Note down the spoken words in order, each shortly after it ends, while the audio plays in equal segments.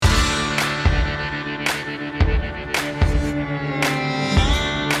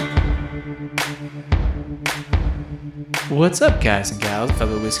What's up, guys and gals,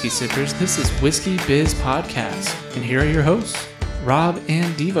 fellow whiskey sippers? This is Whiskey Biz Podcast, and here are your hosts, Rob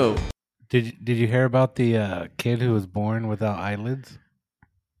and Devo. Did you hear about the kid who was born without eyelids?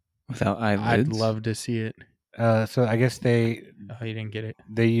 Without eyelids? I'd love to see it. So I guess Oh, you didn't get it.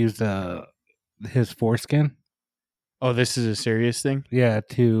 they used his foreskin, Oh, this is a serious thing?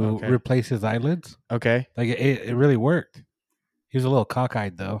 to Okay. replace his eyelids. Okay. Like it really worked. He was a little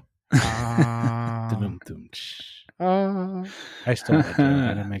cockeyed though. Dum-dum-dum. I stole that joke. I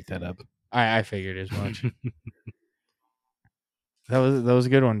didn't make that up. I figured as much. That was a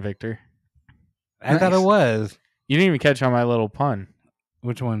good one, Victor. I thought it Nice. was. You didn't even catch on my little pun.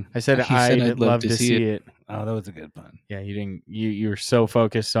 Which one? I said He said I'd love to see it. Oh, that was a good pun. Yeah, you didn't. You were so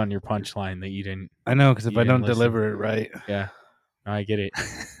focused on your punchline that you didn't. I know, because if You I didn't don't listen. deliver it right, Yeah, no, I get it.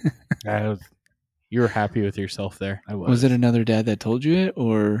 I You were happy with yourself there. was. Was it another dad that told you it,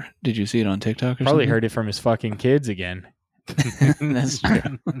 or did you see it on TikTok or Probably something? heard it from his fucking kids again. That's true.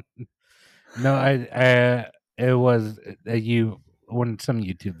 No, it was some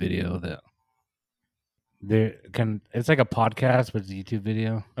YouTube video that it's like a podcast, but it's a YouTube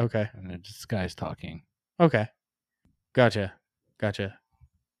video, Okay. and it's just guys talking. Okay. Gotcha.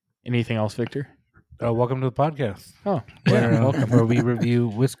 Anything else, Victor? Oh, welcome to the podcast. Oh, Where, yeah. Welcome. where we review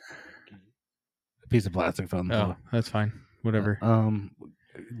whiskey. A piece of plastic fell on the Oh, floor. that's fine. Whatever.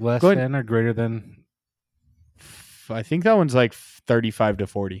 Less Go ahead. than or greater than I think that one's like 35 to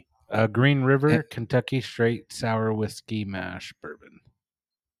 40. Green River Yeah. Kentucky Straight Sour Whiskey Mash Bourbon.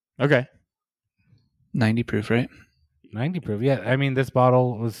 Okay. 90 proof, right? 90 proof. Yeah, I mean, this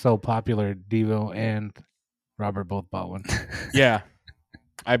bottle was so popular. Devo and Robert both bought one. Yeah.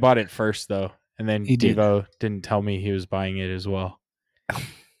 I bought it first, though. And then He did. Devo didn't tell me he was buying it as well.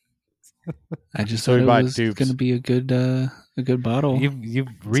 I just So thought we it bought was dupes. going to be a good bottle. You've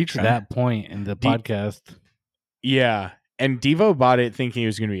reached try. that point in the podcast. Yeah. And Devo bought it thinking it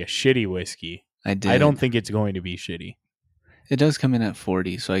was going to be a shitty whiskey. I did. I don't think it's going to be shitty. It does come in at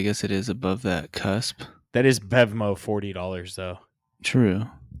 40, so I guess it is above that cusp. That is Bevmo $40, though. True.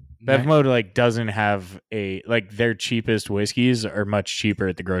 Bevmo like doesn't have their cheapest whiskeys are much cheaper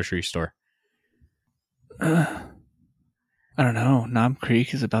at the grocery store. I don't know. Knob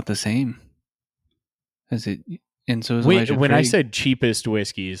Creek is about the same. Is it? And so is Elijah When I Craig. said cheapest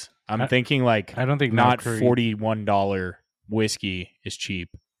whiskeys, I'm thinking like I don't think not Knob Creek- $41 whiskey is cheap.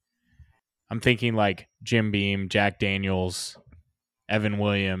 I'm thinking like Jim Beam, Jack Daniels, Evan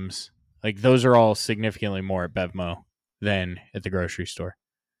Williams. Like those are all significantly more at Bevmo than at the grocery store.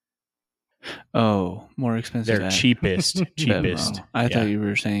 Oh, more expensive. They're at cheapest. Bevmo. I Yeah. thought you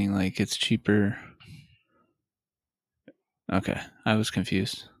were saying like it's cheaper. Okay, I was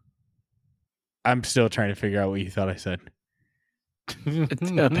confused. I'm still trying to figure out what you thought I said.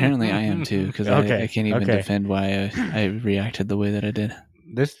 Apparently, I am too because Okay, I can't even okay. defend why I reacted the way that I did.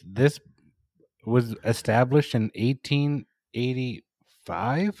 This was established in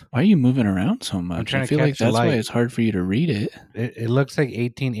 1885. Why are you moving around so much? trying I to feel like catch the that's why light. it's hard for you to read it. It looks like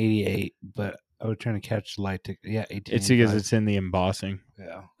 1888, but I was trying to catch the light. Yeah, 1885. It's because it's in the embossing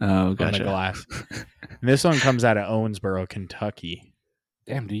Yeah. Oh, on the gotcha. glass. And this one comes out of Owensboro, Kentucky.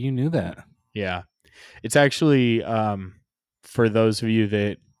 Damn, do you knew that? Yeah. It's actually, for those of you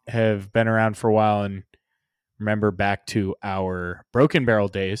that have been around for a while and remember back to our Broken Barrel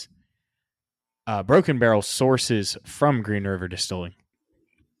days, Broken Barrel sources from Green River Distilling.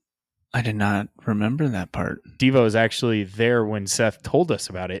 I did not remember that part. Devo is actually there when Seth told us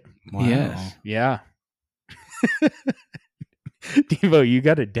about it. Wow. Yes. Yeah. Devo, you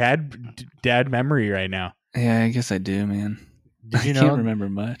got a dad memory right now. Yeah, I guess I do, man. Did you I know? can't remember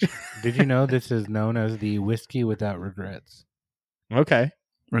much. Did you know this is known as the whiskey without regrets? Okay.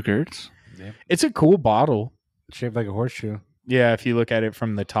 Regrets? It's a cool bottle. It's shaped like a horseshoe. Yeah, if you look at it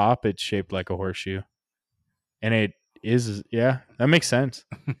from the top, it's shaped like a horseshoe. And it is, yeah, that makes sense.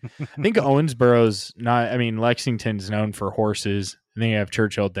 I think Owensboro's Lexington's known for horses. I think you have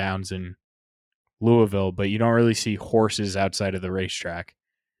Churchill Downs in Louisville, but you don't really see horses outside of the racetrack.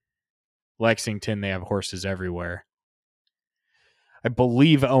 Lexington, they have horses everywhere. I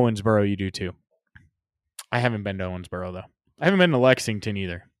believe Owensboro you do too. I haven't been to Owensboro though. I haven't been to Lexington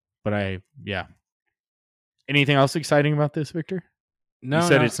either, but yeah. Anything else exciting about this, Victor? No, You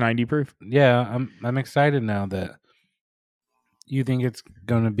said no. it's 90 proof? Yeah, I'm excited now that you think it's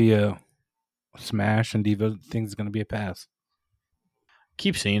going to be a smash and Devo thinks it's going to be a pass.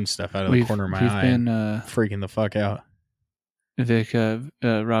 Keep seeing stuff out of the corner of my eye. Been, Freaking the fuck out. Vic,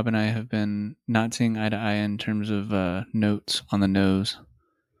 Rob and I have been not seeing eye to eye in terms of notes on the nose.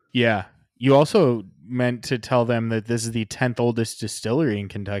 Yeah. You also meant to tell them that this is the 10th oldest distillery in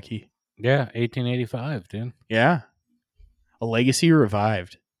Kentucky. Yeah, 1885, dude. Yeah. A legacy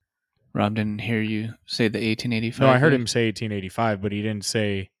revived. Rob didn't hear you say the 1885. No, I heard him say 1885, but he didn't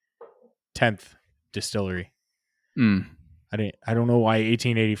say 10th distillery. Mm. I don't know why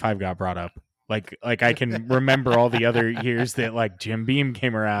 1885 got brought up. Like I can remember all the other years that like Jim Beam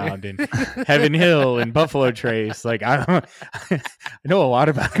came around and Heaven Hill and Buffalo Trace. Like I know a lot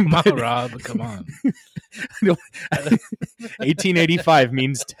about him. Come on, Rob. Come on. 1885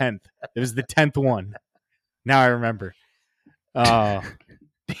 means 10th. It was the 10th one. Now I remember.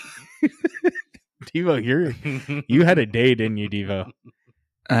 Devo, you had a day, didn't you, Devo?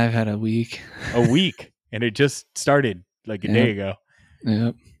 I've had a week. A week, and it just started like a day ago.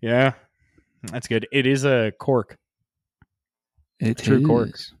 Yep. Yeah, that's good. It is a cork. It's true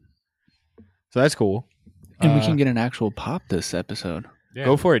cork. So that's cool. And we can get an actual pop this episode. Yeah.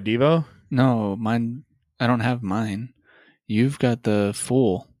 Go for it, Devo. No, mine. I don't have mine. You've got the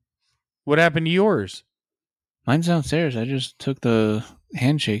full. What happened to yours? Mine's downstairs. I just took the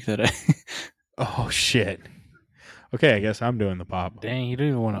handshake that I... Oh, shit. Okay, I guess I'm doing the pop. Dang, you don't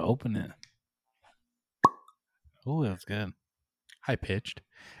even want to open it. Oh, that's good. High pitched.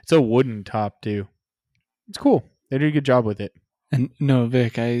 It's a wooden top, too. It's cool. They did a good job with it. And no,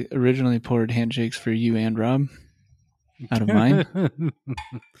 Vic, I originally poured handshakes for you and Rob out of mine.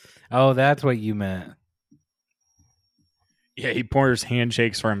 Oh, that's what you meant. Yeah, he pours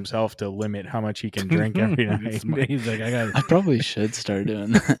handshakes for himself to limit how much he can drink every night. He's like, I probably should start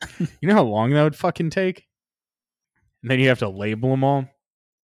doing that. You know how long that would fucking take? And then you have to label them all.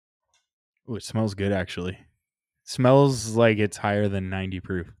 Oh, it smells good, actually. Smells like it's higher than 90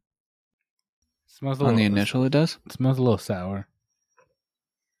 proof. Smells a On the little- initial, it does? It smells a little sour.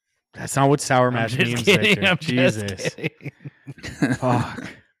 That's not what sour mash I'm means, just kidding. Victor. I'm Jesus. just kidding. Fuck.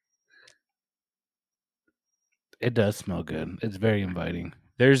 It does smell good. It's very inviting.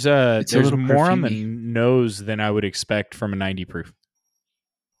 There's It's a there's little more on the perfumey. nose than I would expect from a 90 proof.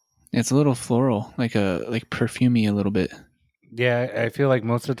 It's a little floral, like perfumey a little bit. Yeah, I feel like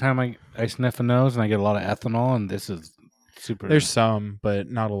most of the time I sniff a nose and I get a lot of ethanol, and this is super. There's some, but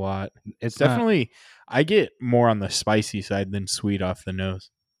not a lot. it's Definitely, I get more on the spicy side than sweet off the nose.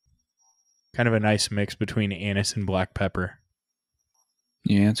 Kind of a nice mix between anise and black pepper.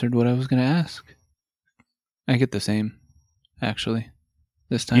 You answered what I was going to ask. I get the same, actually,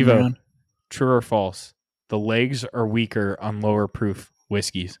 this time Evo. around. True or false? The legs are weaker on lower proof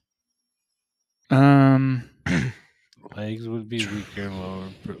whiskeys. legs would be weaker and lower.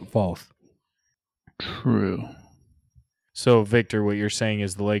 False. True. So, Victor, what you're saying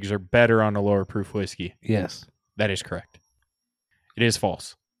is the legs are better on a lower proof whiskey. Yes. That is correct. It is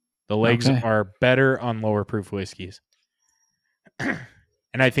false. The legs Okay. are better on lower proof whiskeys.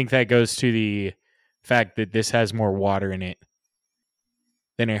 And I think that goes to the fact that this has more water in it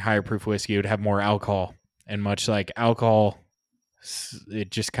than a higher proof whiskey. It would have more alcohol. And much like alcohol,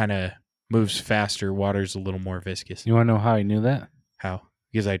 it just kind of moves faster. Water's a little more viscous. You want to know how I knew that? How?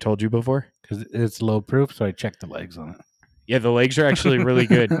 Because I told you before? Because it's low proof, so I checked the legs on it. Yeah, the legs are actually really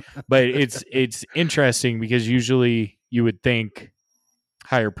good. But it's interesting because usually you would think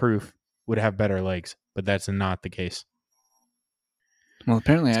higher proof would have better legs, but that's not the case. Well,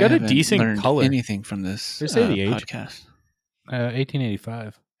 apparently It's I got a haven't decent learned color. anything from this They say the age. podcast.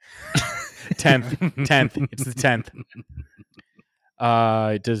 1885. 10th. It's the 10th.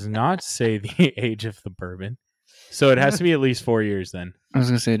 It does not say the age of the bourbon. So it has to be at least 4 years then. I was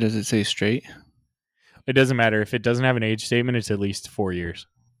going to say, does it say straight? It doesn't matter. If it doesn't have an age statement, it's at least 4 years.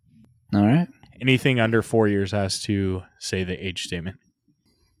 All right. Anything under 4 years has to say the age statement.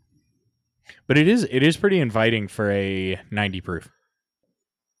 But it is pretty inviting for a 90 proof.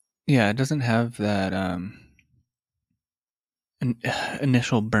 Yeah, it doesn't have that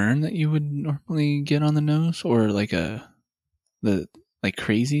initial burn that you would normally get on the nose, or like the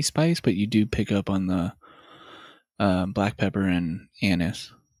crazy spice, but you do pick up on the black pepper and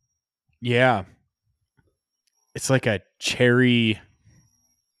anise. Yeah. It's like a cherry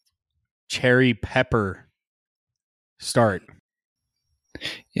pepper start.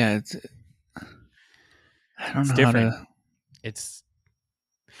 Yeah, I don't It's know different. how to. It's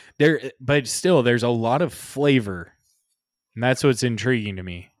there, but still there's a lot of flavor. And that's what's intriguing to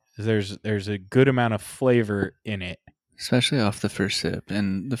me. Is there's a good amount of flavor in it. Especially off the first sip,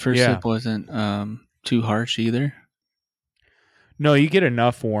 and the first Yeah. sip wasn't too harsh either. No, you get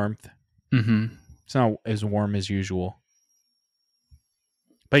enough warmth. Mm-hmm. It's not as warm as usual.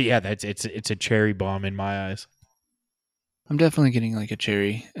 But yeah, it's a cherry bomb in my eyes. I'm definitely getting like a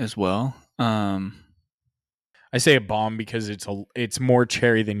cherry as well. I say a bomb because it's more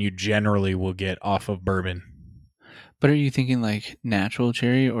cherry than you generally will get off of bourbon. But are you thinking like natural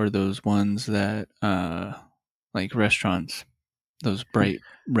cherry, or those ones that like restaurants Those bright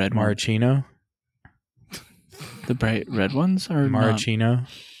red ones. Maraschino. The bright red ones are not. Maraschino.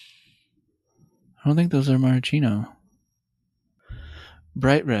 I don't think those are maraschino.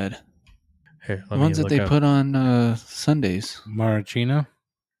 Bright red. Here, The ones that they put on Sundays. Maraschino?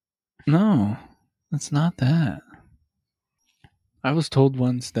 No, it's not that. I was told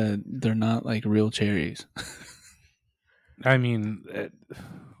once that they're not like real cherries. I mean,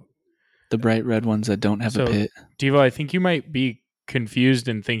 The bright red ones that don't have a pit. Devo, I think you might be confused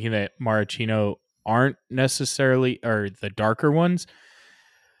in thinking that maraschino aren't necessarily, or the darker ones.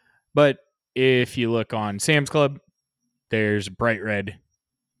 But if you look on Sam's Club, there's bright red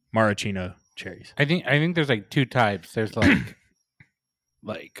maraschino cherries. I think there's like two types. There's like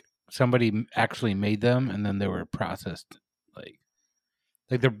like somebody actually made them and then they were processed.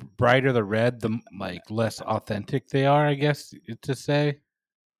 Like the brighter the red, the like less authentic they are, I guess to say.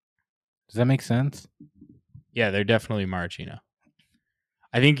 Does that make sense? Yeah, they're definitely maraschino.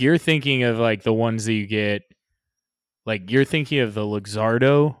 I think you're thinking of like the ones that you get, like you're thinking of the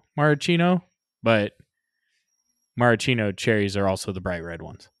Luxardo maraschino, but maraschino cherries are also the bright red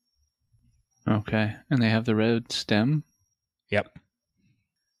ones. Okay. And they have the red stem? Yep.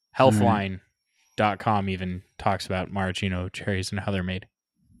 Healthline.com even talks about maraschino cherries and how they're made.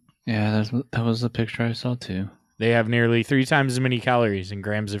 Yeah, that was the picture I saw too. They have nearly 3 times as many calories and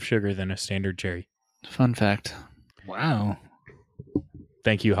grams of sugar than a standard cherry. Fun fact. Wow.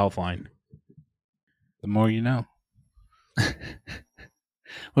 Thank you, Healthline. The more you know.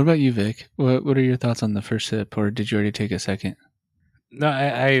 What about you, Vic? What are your thoughts on the first sip, or did you already take a second? No,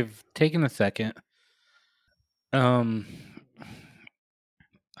 I've taken a second. I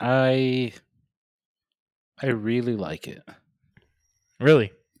really like it.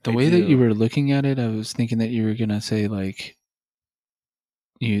 Really? The way that you were looking at it, I was thinking that you were gonna say like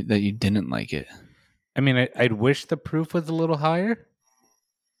that you didn't like it. I mean, I'd wish the proof was a little higher.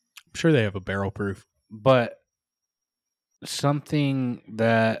 I'm sure they have a barrel proof. But something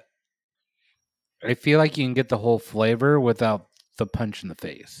that I feel like you can get the whole flavor without the punch in the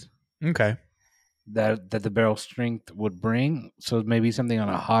face Okay. that the barrel strength would bring. So maybe something on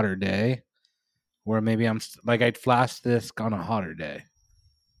a hotter day, where maybe I'd flask this on a hotter day,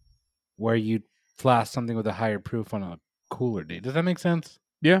 where you flask something with a higher proof on a cooler day. Does that make sense?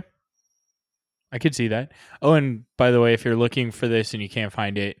 Yeah. I could see that. Oh, and by the way, if you're looking for this and you can't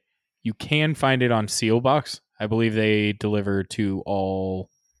find it, you can find it on Sealbox. I believe they deliver to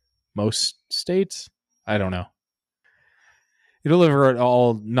most states. I don't know. They deliver at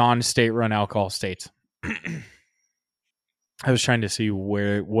all non-state run alcohol states. I was trying to see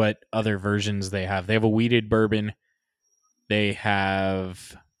what other versions they have. They have a wheated bourbon. They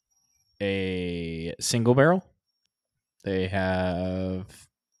have a single barrel. They have...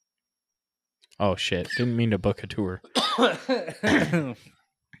 Oh, shit. Didn't mean to book a tour.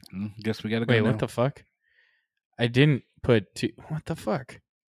 Guess we gotta go. Wait, what the fuck? I didn't put... What the fuck?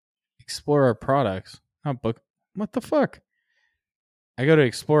 Explore our products. Not book... What the fuck? I go to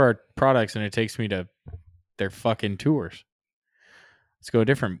explore our products and it takes me to their fucking tours. Let's go a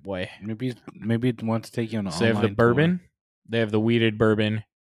different way. Maybe it wants to take you on an So they have the bourbon. They have the wheated bourbon.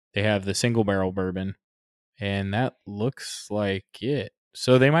 They have the single barrel bourbon. And that looks like it.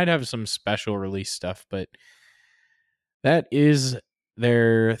 So they might have some special release stuff, but that is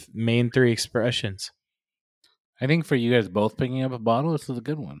their main 3 expressions. I think for you guys both picking up a bottle, this is a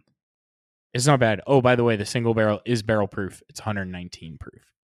good one. It's not bad. Oh, by the way, the single barrel is barrel proof. It's 119 proof.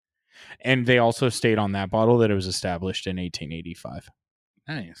 And they also state on that bottle that it was established in 1885.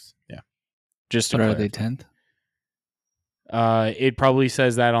 Nice. Yeah. Just to But are clarify. they 10th? It probably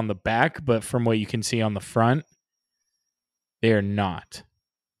says that on the back, but from what you can see on the front, they are not.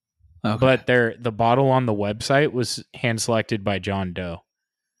 Okay. But the bottle on the website was hand selected by John Doe.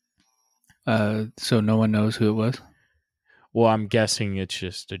 So no one knows who it was? Well, I'm guessing it's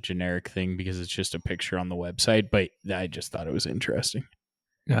just a generic thing because it's just a picture on the website, but I just thought it was interesting.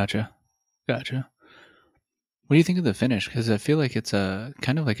 Gotcha. What do you think of the finish? Because I feel like it's a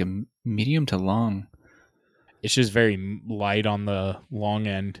kind of like a medium to long. It's just very light on the long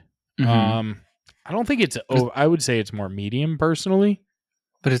end. Mm-hmm. I don't think it's... I would say it's more medium, personally.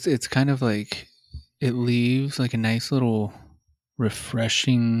 But it's kind of like... It leaves like a nice little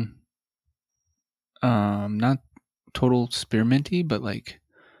refreshing... not total spearminty, but like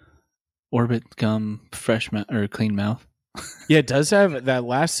Orbit gum, fresh or clean mouth. Yeah, it does have... That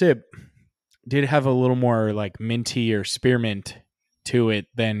last sip did have a little more like minty or spearmint to it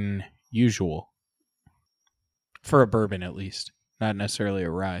than usual. For a bourbon, at least. Not necessarily a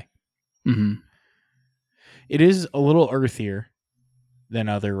rye. Mm-hmm. It is a little earthier than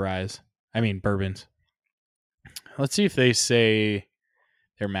other ryes. I mean, bourbons. Let's see if they say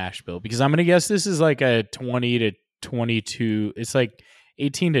their mash bill, because I'm gonna guess this is like a 20 to 22. It's like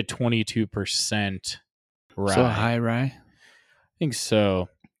 18 to 22% rye. So a high rye. I think so.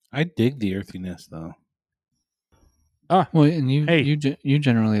 I dig the earthiness though. Well, and Hey. you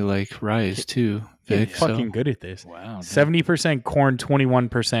generally like rye too, You're Vic. fucking So good at this. Wow. dude. 70% corn,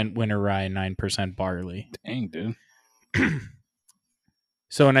 21% winter rye, and 9% barley. Dang, dude.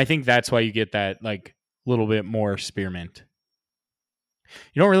 So, and I think that's why you get that like little bit more spearmint.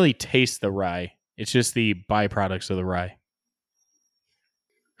 You don't really taste the rye. It's just the byproducts of the rye.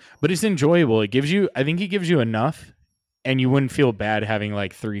 But it's enjoyable. I think it gives you enough, and you wouldn't feel bad having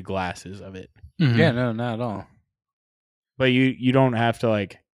like 3 glasses of it. Mhm. Yeah, no, not at all. But you don't have to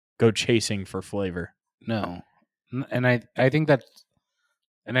like go chasing for flavor. No, and I think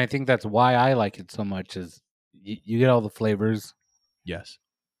that's why I like it so much. Is you get all the flavors. Yes.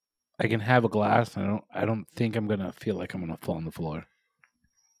 I can have a glass. I don't think I'm gonna feel like I'm gonna fall on the floor.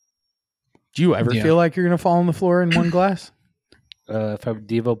 Do you ever Yeah. feel like you're gonna fall on the floor in one glass? If I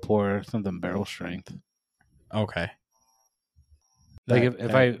Devo pour something barrel strength, Okay. Like,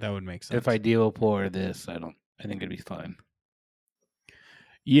 that would make sense. if I Devo pour this, I think it'd be fine.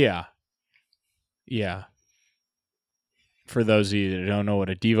 Yeah. Yeah. For those of you that don't know what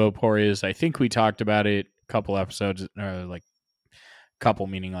a Devo pour is, I think we talked about it a couple episodes, or like couple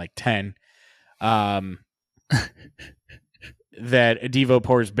meaning like 10. That a Devo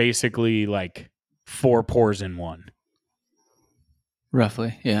pour is basically like 4 pours in one.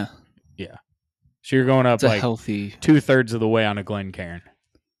 Roughly, yeah. So you're going up It's a like healthy. 2/3 of the way on a Glencairn,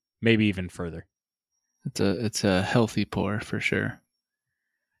 maybe even further. It's a healthy pour for sure.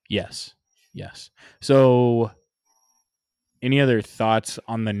 Yes. So, any other thoughts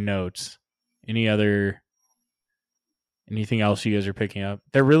on the notes? Anything else you guys are picking up?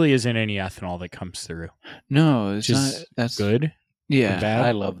 There really isn't any ethanol that comes through. No, it's Which not. is That's Good? Or Yeah, bad?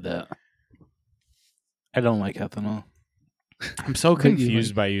 I love that. I don't like ethanol. I'm so But you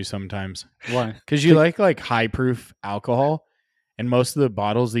confused like- by you sometimes. Why? Because you like high proof alcohol, and most of the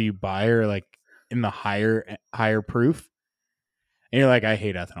bottles that you buy are like in the higher proof. And you're like, I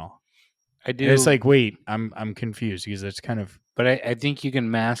hate ethanol. I do. And it's like, wait, I'm confused because it's kind of but I think you can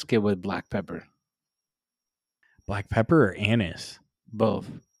mask it with black pepper. black pepper or anise.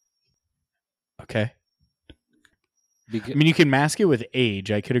 Both. Okay. Because, I mean, you can mask it with age.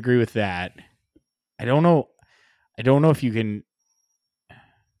 I could agree with that. I don't know if you can.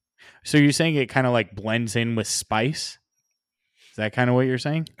 So you're saying it kind of like blends in with spice? Is that kind of what you're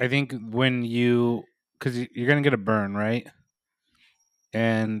saying? I think because you're gonna get a burn, right?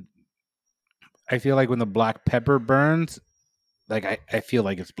 And I feel like when the black pepper burns, like I feel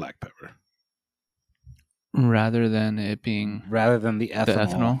like it's black pepper rather than it being rather than the ethanol. the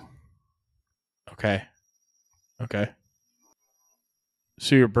ethanol. Okay.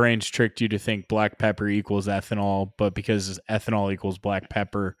 So your brain's tricked you to think black pepper equals ethanol, but because ethanol equals black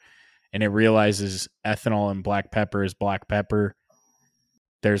pepper, and it realizes ethanol and black pepper is black pepper,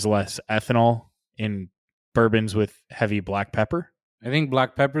 there's less ethanol in bourbons with heavy black pepper. I think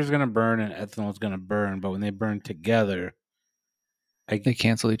black pepper is gonna burn and ethanol is gonna burn, but when they burn together, They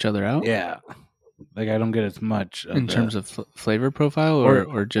cancel each other out. yeah, like I don't get as much In terms of flavor profile,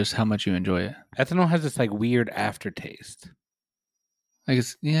 or just how much you enjoy it. ethanol has this like weird aftertaste. I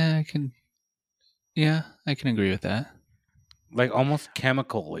guess. Yeah, I can. Yeah, I can agree with that. Like almost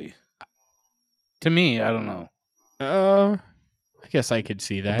chemically. To me, I don't know. I guess I could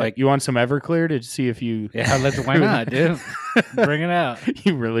see that. Like- You want some Everclear to see if you? Yeah, why not, dude? Bring it out.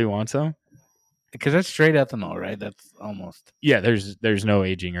 You really want some? Because that's straight ethanol, right? That's almost. Yeah, there's no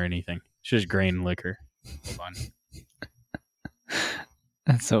aging or anything. It's just grain liquor. Fun.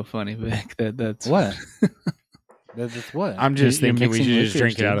 That's so funny, Vic. That's What? That's what? I'm just You're thinking we should mixing just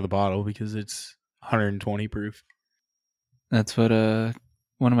drink liquors, it out dude. of the bottle because it's 120 proof. That's what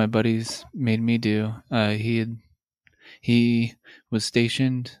one of my buddies made me do. He was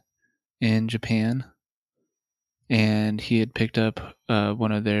stationed in Japan, and he had picked up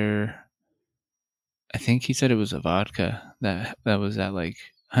one of their. I think he said it was a vodka that was at like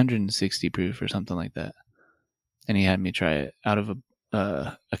 160 proof or something like that, and he had me try it out of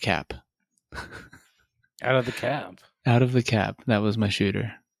a cap. Out of the cab. Out of the cap. That was my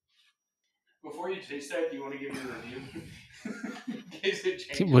shooter. Before you taste that, do you want to give me a review? In case it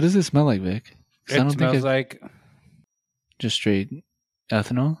changes. What does it smell like, Vic? 'Cause It smells like just straight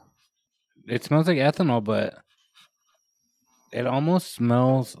ethanol. ethanol, but it almost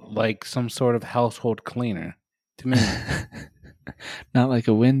smells like some sort of household cleaner to me. Not like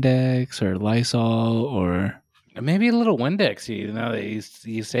a Windex or Lysol or. Maybe a little Windex. You know,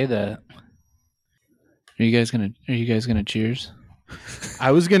 you say that. Are you guys gonna cheers?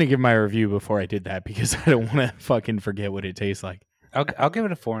 I was gonna give my review before I did that because I don't want to fucking forget what it tastes like. I'll give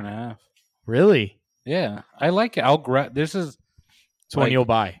it a 4.5. Really? Yeah, I like it. This is It's one like, you'll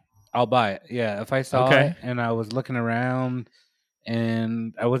buy. I'll buy it. Yeah, if I saw Okay. it and I was looking around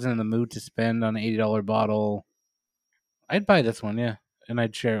and I wasn't in the mood to spend on an $80 bottle, I'd buy this one. Yeah, and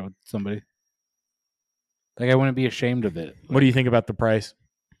I'd share it with somebody. Like I wouldn't be ashamed of it. What do you think about the price?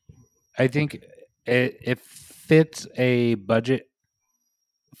 I think it fits a budget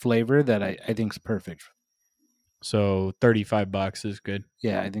flavor that I think is perfect. So $35 is good.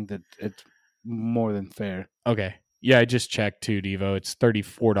 Yeah, I think that it's more than fair. Okay. Yeah, I just checked too, Devo. It's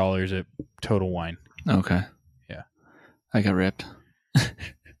 $34 at Total Wine. Okay. Yeah. I got ripped.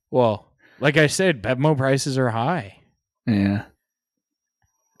 Well, like I said, Bevmo prices are high. Yeah.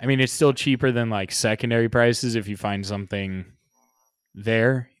 I mean, it's still cheaper than like secondary prices. If you find something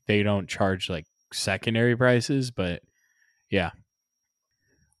there, they don't charge like secondary prices, but yeah.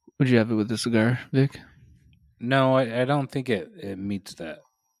 Would you have it with the cigar, Vic? No, I don't think it meets that.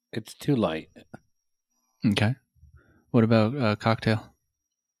 It's too light. Okay. What about cocktail?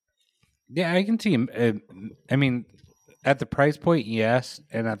 Yeah, I can see. I mean, at the price point, yes,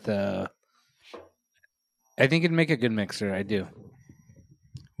 and I think it'd make a good mixer. I do.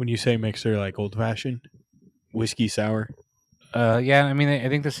 When you say mixer, like old fashioned, whiskey sour. Yeah, I mean, I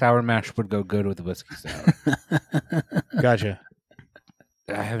think the sour mash would go good with the whiskey sour. Gotcha.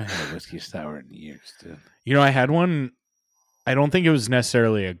 I haven't had a whiskey sour in years, dude. You know, I had one. I don't think it was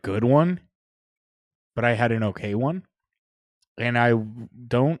necessarily a good one, but I had an okay one. And I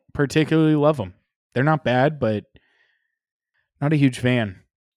don't particularly love them. They're not bad, but not a huge fan.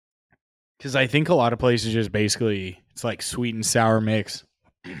 Because I think a lot of places just basically, it's like sweet and sour mix,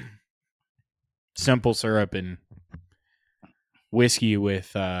 simple syrup, and whiskey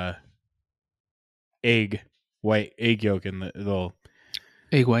with white egg yolk in the little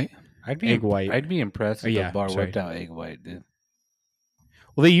Egg white. egg white. I'd be impressed if Yeah, the bar sorry. whipped out egg white, dude.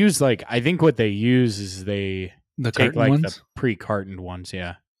 Well, they use I think what they use is they The take carton ones? the pre-cartoned ones,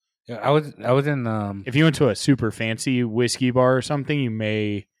 yeah. Yeah, I was in If you went to a super fancy whiskey bar or something, you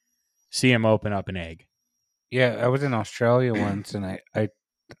may see them open up an egg. Yeah, I was in Australia once, and I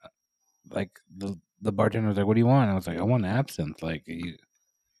like the bartender was like, "What do you want?" I was like, "I want absinthe." Like,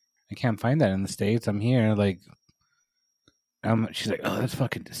 I can't find that in the States. I'm here. Like, she's like, "Oh, that's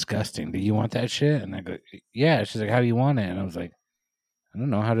fucking disgusting. Do you want that shit?" And I go, "Yeah." She's like, "How do you want it?" And I was like, "I don't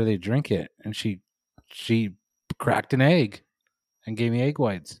know. How do they drink it?" And she cracked an egg and gave me egg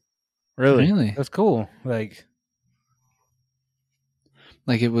whites. Really? That's cool. Like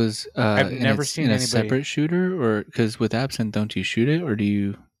Like it was I've never seen in a anybody- separate shooter, or because with absinthe, don't you shoot it, or do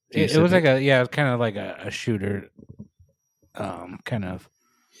you? it was like it was kind of like a shooter. Kind of.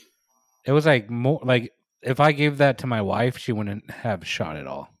 It was like more like if I gave that to my wife, she wouldn't have shot at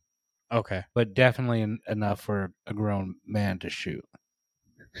all. Okay. But definitely enough for a grown man to shoot.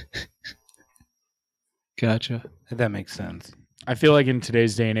 Gotcha. If that makes sense. I feel like in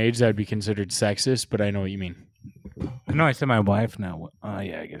today's day and age, that would be considered sexist, but I know what you mean. No, I said my wife now.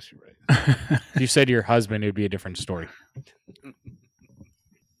 Yeah, I guess you're right. If you said your husband, it would be a different story.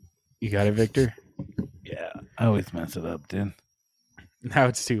 You got it, Victor? Yeah, I always mess it up, dude. Now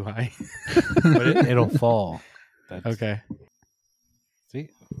it's too high. But it'll fall. Okay. See?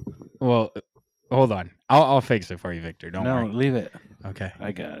 Well, hold on. I'll fix it for you, Victor. Don't No, worry. leave it. Okay.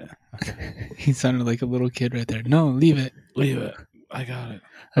 I got it. He sounded like a little kid right there. No, leave it. Leave it. I got it.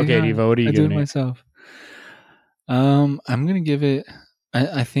 I Okay, got it. Devo, what are you I do it giving it? myself. I'm gonna give it.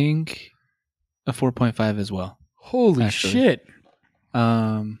 I think a 4.5 as well. Holy Actually. shit.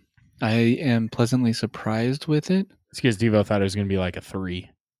 I am pleasantly surprised with it. It's because Devo thought it was going to be like a 3.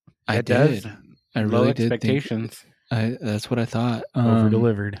 I It does. did. I Low really did think. expectations. That's what I thought.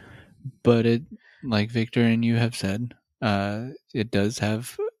 Over-delivered. But it, like Victor and you have said, it does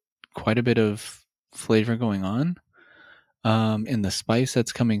have quite a bit of flavor going on. And the spice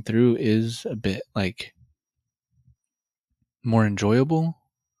that's coming through is a bit like more enjoyable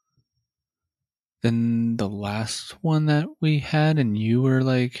than the last one that we had. And you were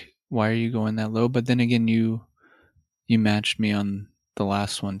like, why are you going that low? But then again, you matched me on the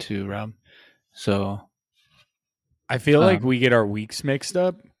last one too, Rob. So I feel like we get our weeks mixed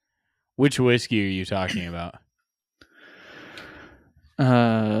up. Which whiskey are you talking about?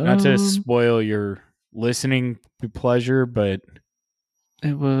 Not to spoil your listening pleasure, but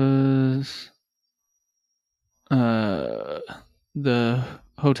it was the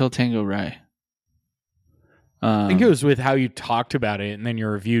Hotel Tango Rye. I think it was with how you talked about it, and then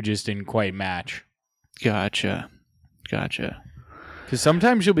your review just didn't quite match. Gotcha. Because Because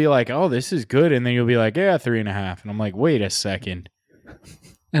sometimes you'll be like, "Oh, this is good," and then you'll be like, "Yeah, 3.5," and I'm like, "Wait a second."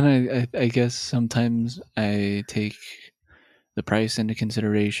 And I guess sometimes I take the price into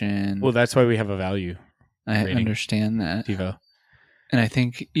consideration. Well, that's why we have a value I rating. understand that. Devo. And I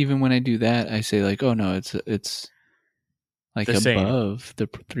think even when I do that, I say like, oh no, it's like The same. above the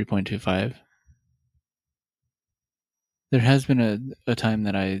 3.25. There has been a time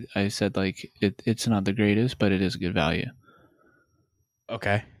that I said like it's not the greatest, but it is a good value.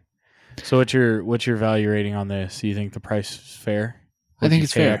 Okay. So what's your value rating on this? Do you think the price is fair? I think you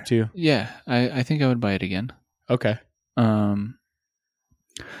it's pay fair. Up to? Yeah, I think I would buy it again. Okay. It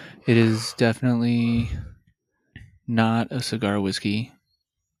is definitely not a cigar whiskey.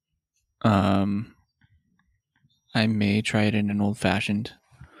 I may try it in an old fashioned,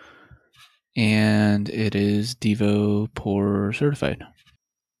 and it is Devo Pour certified.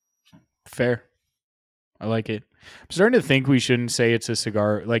 Fair. I like it. I'm starting to think we shouldn't say it's a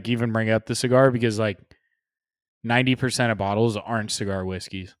cigar, like even bring up the cigar, because like 90% of bottles aren't cigar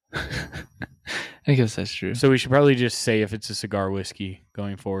whiskeys. I guess that's true. So we should probably just say if it's a cigar whiskey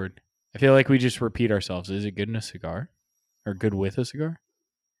going forward. I feel like we just repeat ourselves. Is it good in a cigar? Or good with a cigar?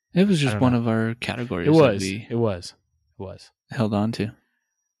 It was I just don't one know. of our categories It that was. we It was. held on to.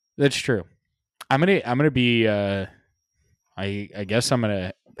 That's true. I'm gonna be I guess I'm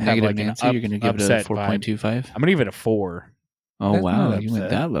gonna have Negative like Nancy, an you're going to give it a upset vibe. 4.25? I'm gonna give it a 4. Oh, That's wow. not You went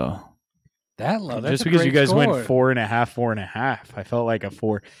upset. that low. That low. That's Just a because you great guys score. went 4.5. I felt like a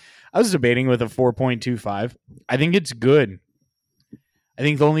 4. I was debating with a 4.25. I think it's good. I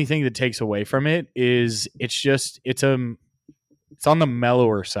think the only thing that takes away from it is it's on the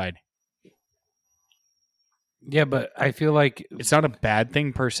mellower side. Yeah, but I feel like It's not a bad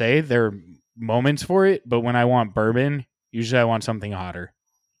thing per se. There are moments for it, but when I want bourbon, usually I want something hotter.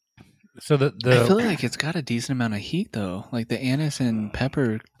 so I feel like it's got a decent amount of heat, though. Like the anise and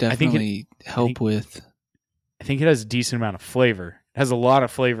pepper definitely help with. I think it has a decent amount of flavor. It has a lot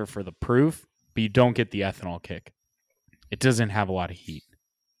of flavor for the proof, but you don't get the ethanol kick. It doesn't have a lot of heat.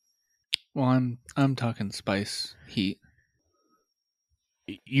 Well, I'm talking spice heat.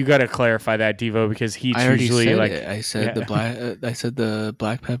 You got to clarify that, Devo, because heat's I already usually said like it. I said yeah. I said the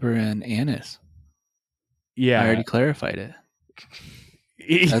black pepper and anise. Yeah. I already clarified it.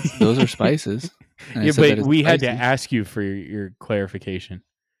 Those are spices. And I Yeah, said that but it's we had to spicy. ask you for your clarification.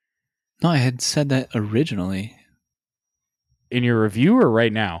 No, I had said that originally. In your review or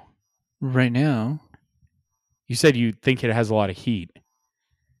right now? Right now, You said you think it has a lot of heat.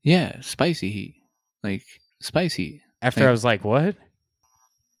 yeah, spicy heat. Like spicy. After I was like, what?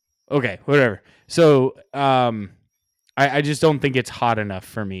 Okay, whatever. So, I just don't think it's hot enough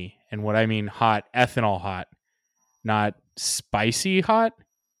for me. And what I mean hot, ethanol hot, not spicy hot.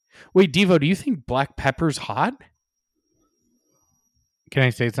 Wait, Devo, do you think black pepper's hot? Can I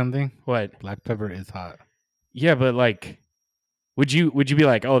say something? What? Black pepper is hot. Yeah, but like, would you be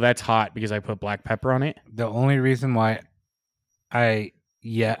like, oh, that's hot because I put black pepper on it? The only reason why I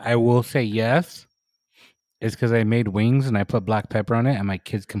will say yes is because I made wings and I put black pepper on it, and my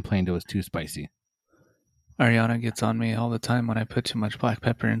kids complained it was too spicy. Ariana gets on me all the time when I put too much black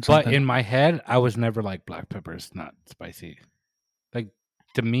pepper in something. But in my head, I was never like black pepper is not spicy. Like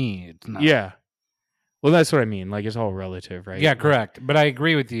to me, it's not. Yeah. Well, that's what I mean. Like, it's all relative, right? Yeah, correct. But I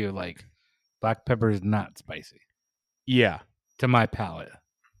agree with you. Like, black pepper is not spicy Yeah. to my palate.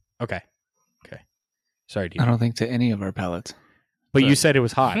 Okay. Sorry, I Devo. don't think to any of our palates. But you said it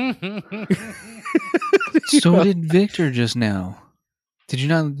was hot. So did Victor just now. Did you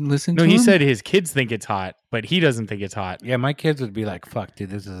not listen No, to he him? said his kids think it's hot, but he doesn't think it's hot. Yeah, my kids would be like, "Fuck, dude,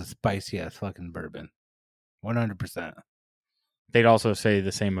 this is a spicy ass fucking bourbon." 100%. They'd also say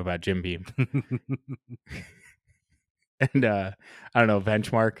the same about Jim Beam. And I don't know,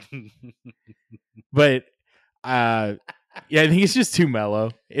 Benchmark. But yeah, I think it's just too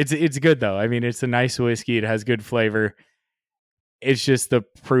mellow. It's good though. I mean, it's a nice whiskey. It has good flavor. It's just the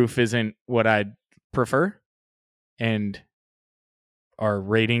proof isn't what I'd prefer. And our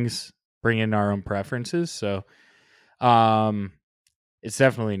ratings bring in our own preferences. So it's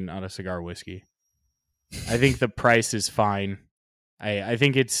definitely not a cigar whiskey. I think the price is fine. I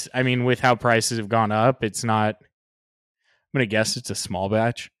think it's, I mean, with how prices have gone up, it's not, I'm going to guess it's a small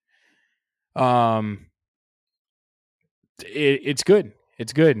batch. It's good.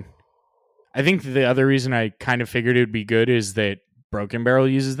 It's good. I think the other reason I kind of figured it would be good is that Broken Barrel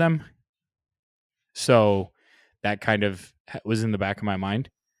uses them. So that kind of was in the back of my mind.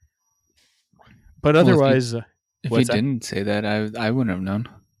 But Well, otherwise, if you what's that? didn't say that, I wouldn't have known.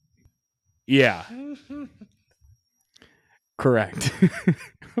 Yeah, correct.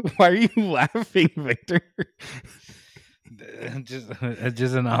 Why are you laughing, Victor?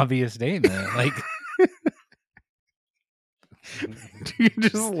 just an obvious statement. Like You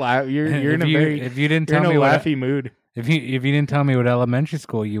just laugh. You're in a very if you didn't you're tell in me a what laughy mood. if you didn't tell me what elementary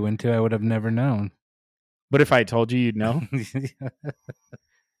school you went to, I would have never known. But if I told you, you'd know.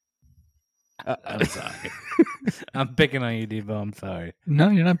 I'm sorry. I'm picking on you, Devo. I'm sorry. No,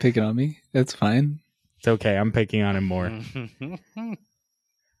 you're not picking on me. That's fine. It's okay. I'm picking on him more.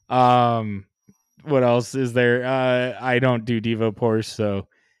 What else is there? I don't do Devo pours, so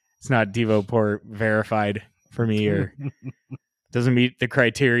it's not Devo pour verified for me, or doesn't meet the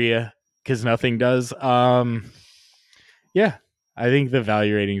criteria because nothing does. Yeah, I think the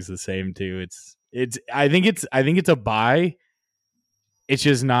value rating is the same too. I think it's a buy. It's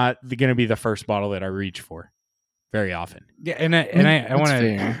just not going to be the first bottle that I reach for very often. Yeah, I want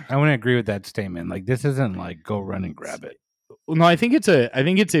fair. to agree with that statement. Like this isn't like go run and grab it. No, I think it's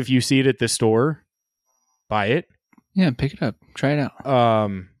if you see it at the store, buy it. Yeah, pick it up. Try it out.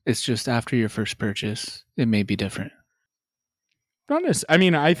 It's just after your first purchase, it may be different. I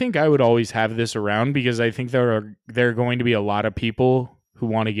mean, I think I would always have this around because I think there are going to be a lot of people who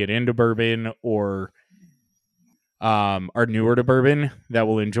want to get into bourbon or are newer to bourbon that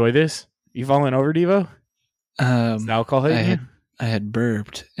will enjoy this. You falling over, Devo? Is the alcohol hitting you? I had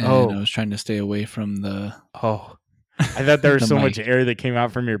burped and I was trying to stay away from the. Oh, I thought there was the so mic. much air that came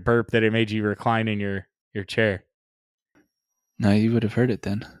out from your burp that it made you recline in your chair. No, you would have heard it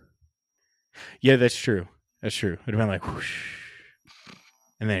then. Yeah, that's true. That's true. It'd have been like whoosh,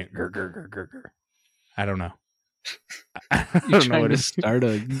 and then grr, grr, grr, grr, grr. I don't know. I You don't know trying what to it's. start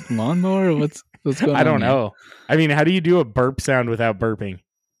a lawnmower? Or what's going on? I don't here? know. I mean, how do you do a burp sound without burping?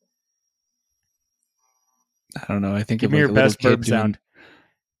 I don't know. I think Give of me like your a little best kid burp doing- sound.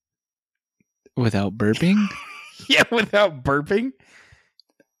 without burping. Yeah, without burping.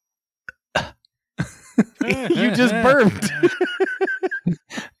 You just burped.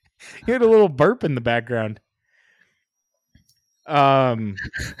 You had a little burp in the background. But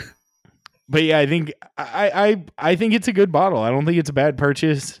yeah, I think I think it's a good bottle. I don't think it's a bad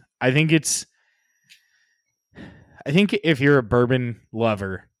purchase. I think if you're a bourbon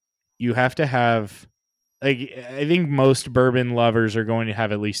lover, you have to have I think most bourbon lovers are going to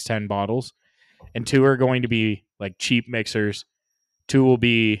have at least 10 bottles, and 2 are going to be like cheap mixers. 2 will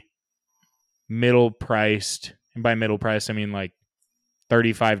be middle priced, and by middle price I mean like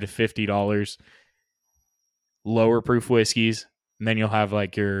 $35 to $50 lower proof whiskeys, and then you'll have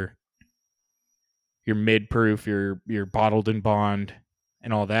like your mid proof, your bottled and bond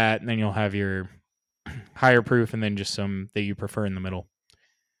and all that, and then you'll have your higher proof, and then just some that you prefer in the middle.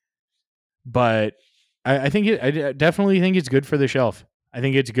 But I definitely think it's good for the shelf. I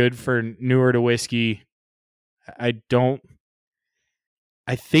think it's good for newer to whiskey. I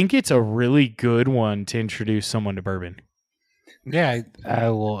think it's a really good one to introduce someone to bourbon. Yeah, I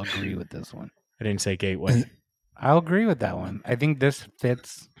will agree with this one. I didn't say gateway. I'll agree with that one. I think this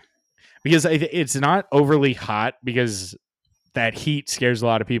fits. Because it's not overly hot, because that heat scares a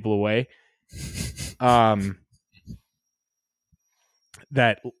lot of people away. That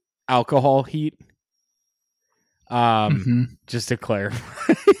alcohol heat. Just to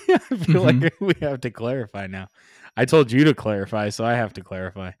clarify, I feel like we have to clarify now. I told you to clarify, so I have to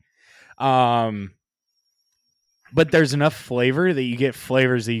clarify. But there's enough flavor that you get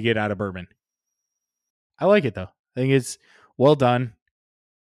flavors that you get out of bourbon. I like it though. I think it's well done.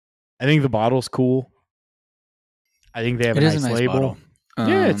 I think the bottle's cool. I think they have a nice label. Bottle.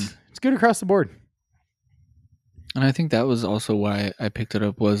 Yeah, it's good across the board. And I think that was also why I picked it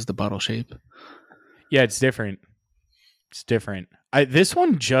up, was the bottle shape. Yeah, it's different. It's different. This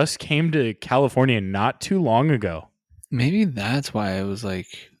one just came to California not too long ago. Maybe that's why I was like,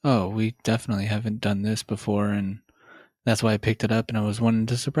 oh, we definitely haven't done this before, and that's why I picked it up, and I was wanting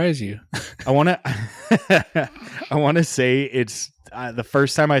to surprise you. I want to say it's the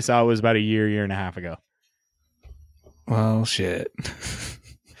first time I saw it was about a year and a half ago. Well, shit.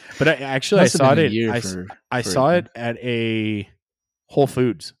 But I saw it. I saw it at a Whole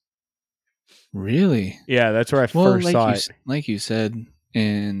Foods. Really? Yeah, that's where I first saw it. Like you said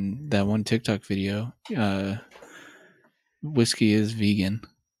in that one TikTok video, whiskey is vegan.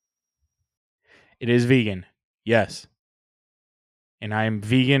 It is vegan, yes. And I am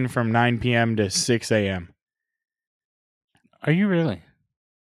vegan from 9 p.m. to 6 a.m. Are you really?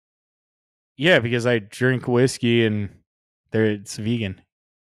 Yeah, because I drink whiskey and it's vegan.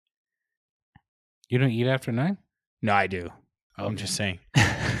 You don't eat after 9? No, I do. Oh, I'm just saying.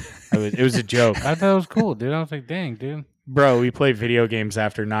 It was a joke. I thought it was cool, dude. I was like, dang, dude. Bro, we play video games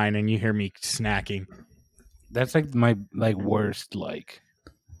after 9 and you hear me snacking. That's like my worst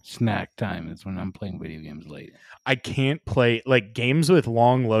snack time is when I'm playing video games late. I can't play like games with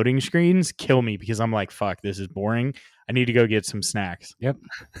long loading screens kill me because I'm like, fuck, this is boring. I need to go get some snacks. Yep.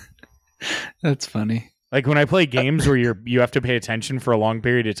 That's funny. Like when I play games where you have to pay attention for a long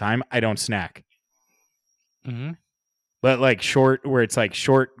period of time, I don't snack. Mm-hmm. But like short, where it's like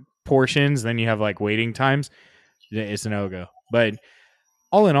short portions, then you have like waiting times, it's a no-go. But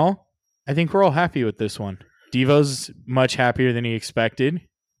all in all, I think we're all happy with this one. Devo's much happier than he expected.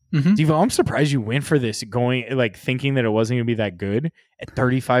 Mm-hmm. Devo, I'm surprised you went for this going like thinking that it wasn't going to be that good at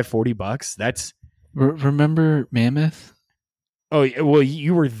 $35-$40. That's remember Mammoth? oh well,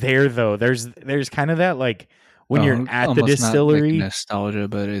 you were there though. There's kind of that like when you're at the almost distillery, not like nostalgia,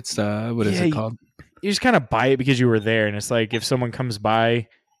 but it's what is it called? You just kind of buy it because you were there, and it's like if someone comes by,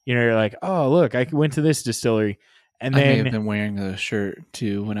 you know, you're like, oh look, I went to this distillery, and then I may have been wearing a shirt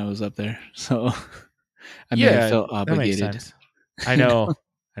too when I was up there, so I may have felt obligated. That makes sense. I know.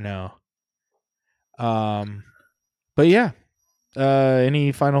 I know. But yeah.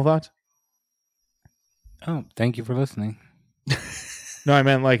 Any final thoughts? Oh, thank you for listening. No, I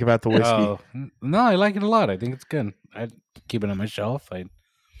meant like about the whiskey. Oh, no, I like it a lot. I think it's good. I'd keep it on my shelf. I'd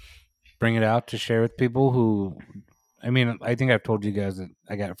bring it out to share with people who, I mean, I think I've told you guys that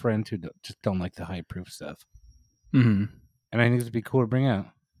I got friends who just don't like the high proof stuff. Mm-hmm. And I think it'd be cool to bring out.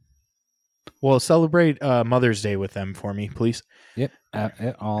 Well, celebrate Mother's Day with them for me, please. Yep.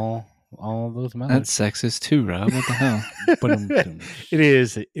 All those mothers. That's sexist too, Rob. What the hell? It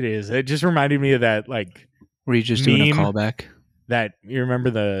is. It just reminded me of that like Were you just doing a callback? That you remember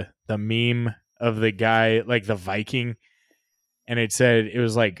the meme of the guy like the Viking, and it said it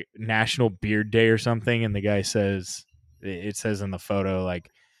was like National Beard Day or something, and the guy says it says in the photo like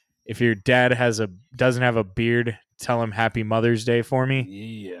if your dad doesn't have a beard, tell him Happy Mother's Day for me.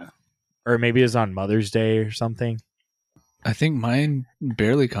 Yeah. Or maybe it's on Mother's Day or something. I think mine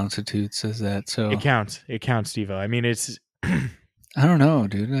barely constitutes as that, so it counts. It counts, Devo. I mean, it's. I don't know,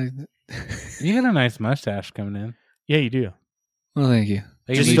 dude. You got a nice mustache coming in. Yeah, you do. Well, thank you.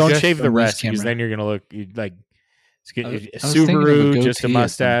 Just don't shave the rest because then you're gonna look like a Subaru, just a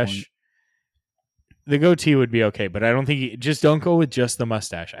mustache. The goatee would be okay, but I don't think just don't go with just the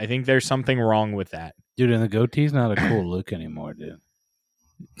mustache. I think there's something wrong with that, dude. And the goatee's not a cool look anymore, dude.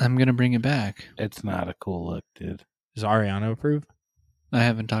 I'm gonna bring it back. It's not a cool look, dude. Does Ariana approve? I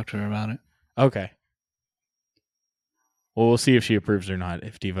haven't talked to her about it. Okay. Well, we'll see if she approves or not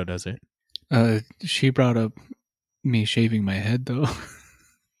if Devo does it. She brought up me shaving my head though.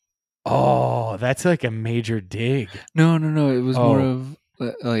 Oh, that's like a major dig. No. It was more of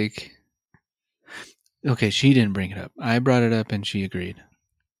like. Okay, she didn't bring it up. I brought it up and she agreed.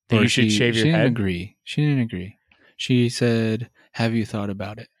 That you should shave your head? She didn't agree. She said, "Have you thought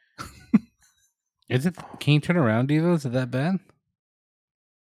about it?" Is it? Can you turn around, Devo? Is it that bad?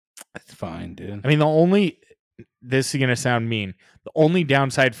 That's fine, dude. I mean, this is going to sound mean. The only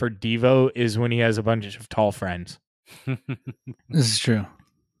downside for Devo is when he has a bunch of tall friends. This is true.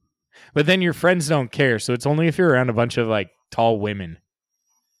 But then your friends don't care. So it's only if you're around a bunch of like tall women.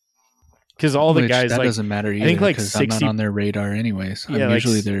 Because all the guys, that like, doesn't matter either. I think like 60, I'm not on their radar anyways. Yeah,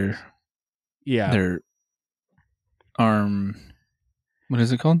 usually their arm. What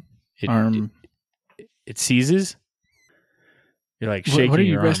is it called? It seizes. You're like shaking. What are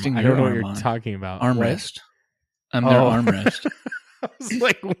you your resting? Arm. I don't know what you're talking about. Armrest. I'm their armrest. I was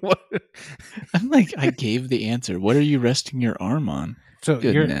like, what? I'm like, I gave the answer. What are you resting your arm on? So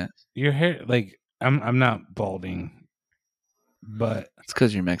your hair, like, I'm not balding, but it's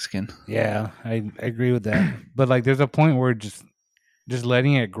because you're Mexican. Yeah, I agree with that. But like, there's a point where just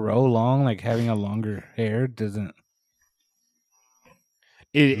letting it grow long, like having a longer hair, doesn't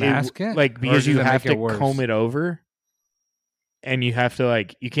mask it. Like because you have to comb it over, and you have to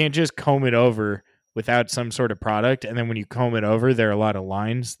like you can't just comb it over without some sort of product. And then when you comb it over, there are a lot of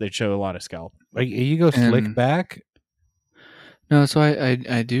lines that show a lot of scalp. Like you go slick back. No, so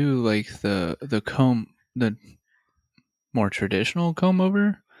I do like the comb, the more traditional comb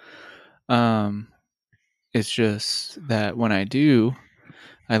over. It's just that when I do,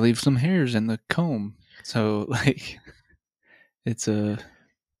 I leave some hairs in the comb. So like it's a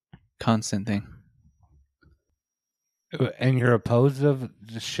constant thing. And you're opposed of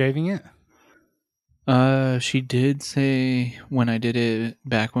just shaving it? She did say when I did it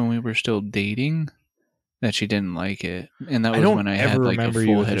back when we were still dating that she didn't like it, and that was when I had like a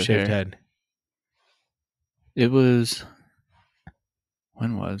full head of hair. Head. It was,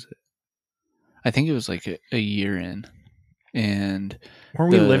 when was it? I think it was like a year in, and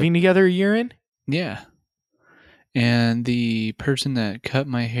weren't we living together a year in? Yeah, and the person that cut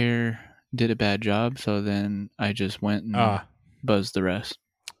my hair did a bad job, so then I just went and buzzed the rest.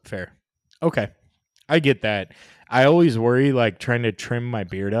 Fair. Okay. I get that. I always worry like trying to trim my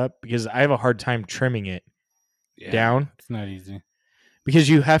beard up because I have a hard time trimming it down It's not easy. because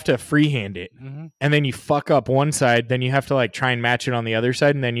you have to freehand it. Mm-hmm. And then you fuck up one side, then you have to like try and match it on the other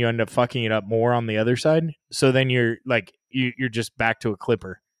side, and then you end up fucking it up more on the other side. So then you're like you're just back to a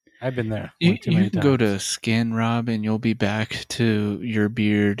clipper. I've been there. You Way too many can go to times. Skin Rob and you'll be back to your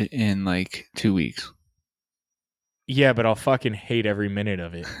beard in like 2 weeks. Yeah, but I'll fucking hate every minute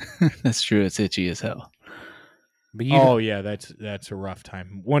of it. That's true. It's itchy as hell. But you Oh yeah, that's a rough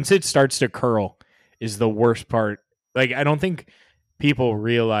time. Once it starts to curl is the worst part. Like I don't think people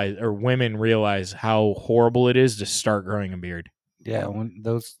realize or women realize how horrible it is to start growing a beard. yeah, when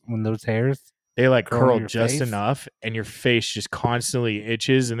those hairs. They like Curl on curl your just face? enough and your face just constantly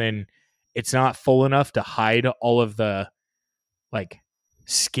itches and then it's not full enough to hide all of the like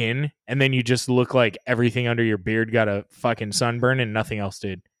skin and then you just look like everything under your beard got a fucking sunburn and nothing else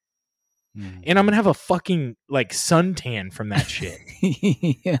did. And I'm gonna have a fucking like suntan from that shit.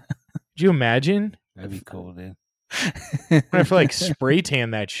 Yeah. Could you imagine? That'd be cool, dude. I'm gonna have to like spray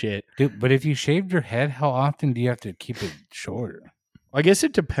tan that shit. Dude, but if you shaved your head, how often do you have to keep it shorter? I guess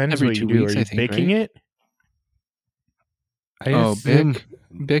it depends Every what you 2 do. weeks, Are I you think, baking right? it? I assume,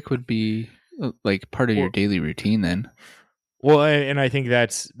 Bic would be like part of your Well- daily routine then. Well, and I think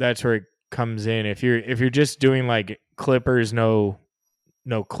that's where it comes in. If you're just doing like clippers, no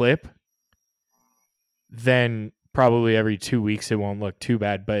clip, then probably every 2 weeks it won't look too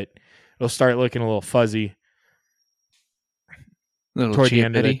bad, but it'll start looking a little fuzzy Little toward the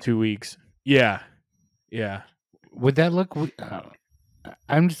end of the chiapetti. 2 weeks. Yeah. would that look?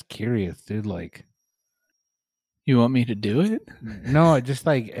 I'm just curious, dude. Like, You want me to do it? no, just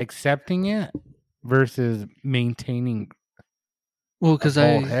like accepting it versus maintaining Well, a because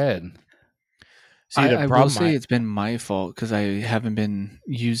bald I head. See, the I will problem say it's been my fault because I haven't been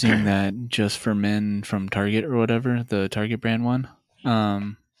using that just for men from Target or whatever, the Target brand one.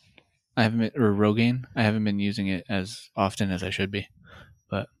 I haven't been, or Rogaine. I haven't been using it as often as I should be.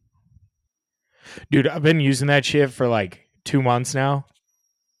 But dude, I've been using that shit for like 2 months now,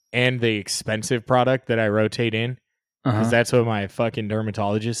 and the expensive product that I rotate in because that's what my fucking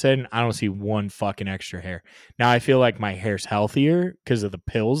dermatologist said. And I don't see one fucking extra hair. Now I feel like my hair's healthier because of the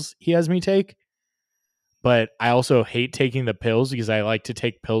pills he has me take. But I also hate taking the pills because I like to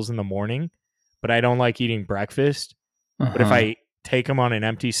take pills in the morning, but I don't like eating breakfast. But if I take them on an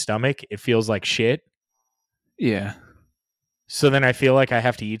empty stomach, it feels like shit. yeah, So then I feel like I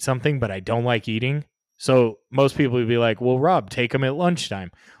have to eat something, but I don't like eating. So most people would be like, well, Rob, take them at lunchtime.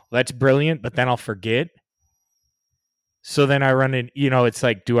 Well, that's brilliant, but then I'll forget. So then I run in, it's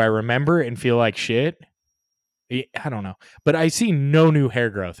like, do I remember and feel like shit? I don't know. But I see no new hair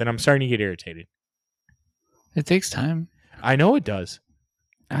growth, and I'm starting to get irritated. it takes time. I know it does.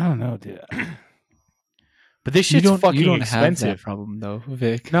 I don't know, dude. But this shit's fucking you don't expensive. have that problem though,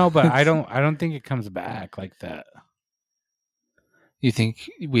 Vic. No, but I don't think it comes back like that. You think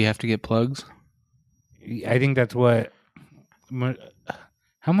we have to get plugs? I think that's what.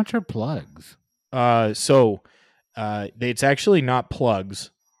 How much are plugs? It's actually not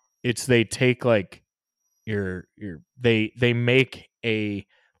plugs. It's they take like they make a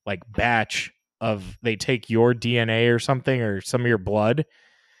like batch of, they take your DNA or something or some of your blood,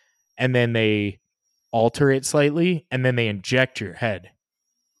 and then they alter it slightly, and then they inject your head.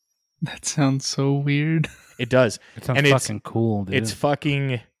 That sounds so weird. It does. It sounds And it's- fucking cool, dude. It's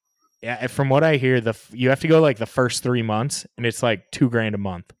fucking. Yeah, from what I hear, you have to go like the first 3 months, and it's like $2,000 a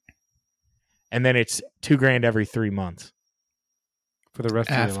month, and then it's $2,000 every 3 months. for the rest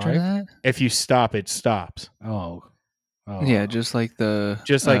of After your life. that, If you stop, it stops. Oh, yeah, just like the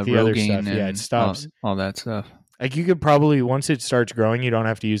The other Rogaine stuff. Yeah, it and stops. all that stuff. Like you could probably, once it starts growing, you don't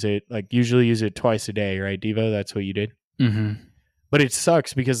have to use it. Like usually use it twice a day, right, Devo? That's what you did. Mm-hmm. But it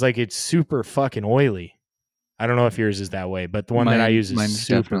sucks because like it's super fucking oily. I don't know if yours is that way, but the one that I use is mine's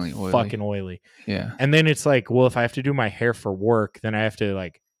super definitely oily. fucking oily. Yeah. And then it's like, well, if I have to do my hair for work, then I have to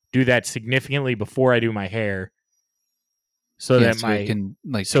like do that significantly before I do my hair, so Yeah, that so my it can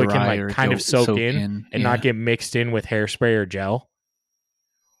like so it can, dry like, or kind of go- soak in and yeah. not get mixed in with hairspray or gel.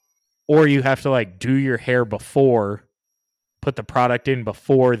 Or you have to like do your hair before, put the product in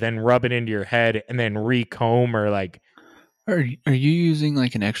before, then rub it into your head and then recomb or like. Are you using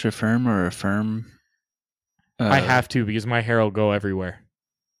like an extra firm or a firm? I have to because my hair will go everywhere.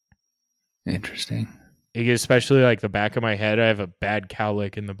 Interesting. Especially like the back of my head. I have a bad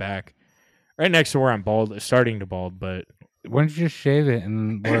cowlick in the back, right next to where I'm bald, starting to bald. But Why don't you just shave it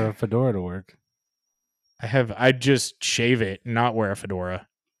and wear a fedora to work? I just shave it, not wear a fedora.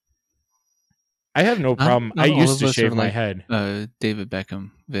 I have no problem. Not I all used of to us are shave my like, head. David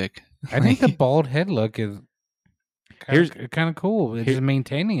Beckham. Vic. I think the bald head look is Here's- kind of cool. It's here- just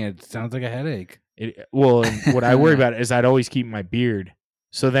maintaining it sounds like a headache. And what I worry about is I'd always keep my beard.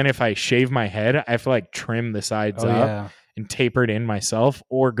 So then if I shave my head, I have to like trim the sides Oh up yeah, and taper it in myself,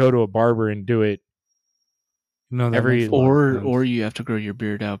 or go to a barber and do it. no, that Every- makes a lot of sense. or you have to grow your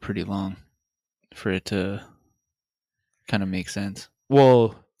beard out pretty long for it to kind of make sense.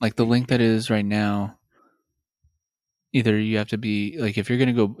 Well, Like the length that it is right now, either you have to be like if you're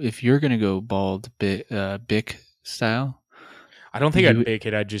gonna go bald Bic style. I don't think You- I'd bick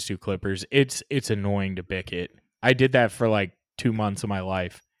it. I'd just do clippers. It's annoying to bick it. I did that for like 2 months of my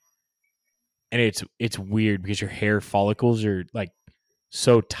life, and it's weird because your hair follicles are like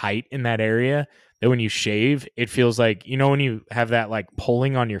so tight in that area that when you shave, it feels like, you know, when you have that like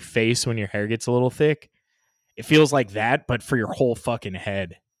pulling on your face when your hair gets a little thick, it feels like that, but for your whole fucking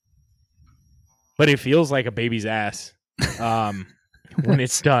head. But it feels like a baby's ass when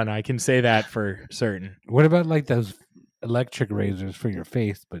it's done. I can say that for certain. What about like those electric razors for your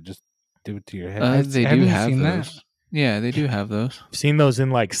face, but just do it to your head? They Have do you have seen those. that? Yeah, they do have those. I've seen those in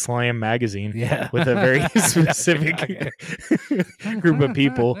like Slam magazine. Yeah, With a very specific group of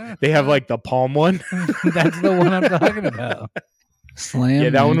people. They have like the palm one. That's the one I'm talking about. Slam. Yeah,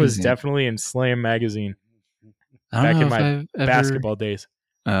 that one was magazine. definitely in Slam magazine I don't back know in if my I've ever, basketball days.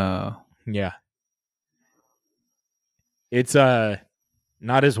 Oh, Yeah. It's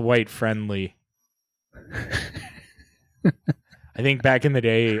not as white friendly. I think back in the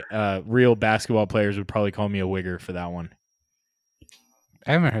day, real basketball players would probably call me a wigger for that one.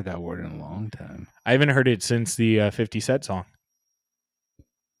 I haven't heard that word in a long time. I haven't heard it since the 50 Cent song.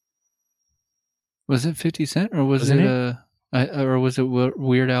 was it 50 Cent or was Wasn't or was it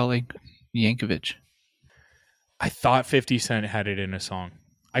Weird Al Yankovic? I thought 50 Cent had it in a song.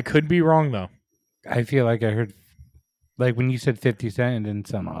 I could be wrong though. I feel like I heard, like when you said 50 Cent, it didn't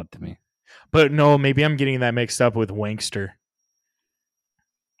sound odd to me. But no, maybe I'm getting that mixed up with Wankster.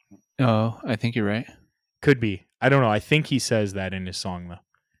 Oh, I think you're right. Could be. I don't know. I think he says that in his song though.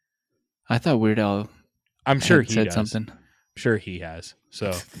 I thought Weird Al I'm sure had he said does. something. I'm sure he has.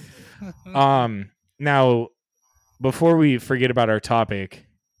 So, now before we forget about our topic,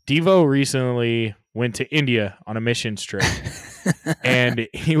 Devo recently went to India on a mission trip, and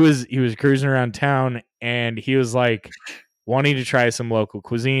he was cruising around town, and he was like wanting to try some local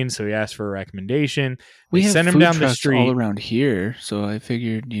cuisine, so he asked for a recommendation. We They have sent him food down the trucks street. all around here, so I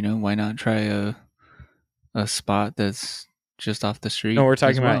figured, why not try a spot that's just off the street? No, we're as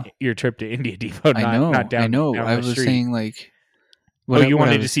talking well. about your trip to India, Devo. I know. not down. I know. down I the was street. saying like. Oh, you what I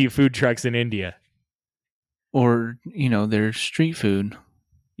wanted to was- see food trucks in India. or their street food.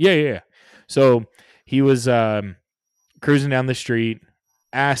 Yeah. So he was cruising down the street,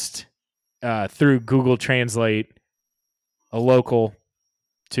 asked through Google Translate a local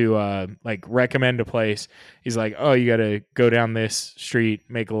to like recommend a place. He's like, "Oh, you got to go down this street,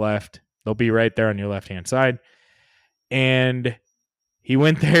 make a left. They'll be right there on your left-hand side." And he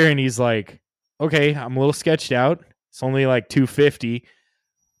went there and he's like, "Okay, I'm a little sketched out. It's only like $2.50,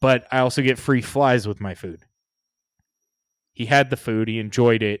 but I also get free flies with my food." He had the food, he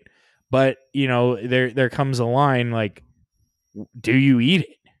enjoyed it, but there comes a line like, do you eat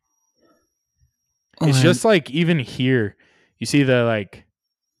it? It's Oh, just like even here, you see the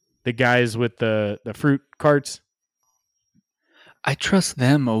guys with the fruit carts. I trust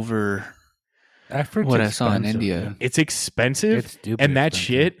them over That fruit's what I saw in expensive, India. man. It's expensive, It's stupid and that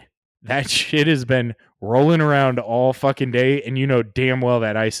shit has been rolling around all fucking day, and you know damn well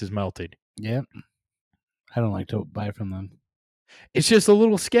that ice is melted. Yep. I don't like to buy from them. It's just a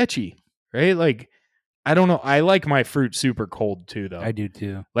little sketchy, right? Like, I don't know. I like my fruit super cold too, though. I do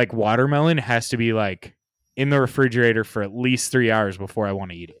too. Like watermelon has to be like in the refrigerator for at least 3 hours before I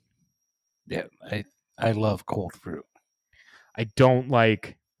want to eat it. Yeah, I love cold fruit. I don't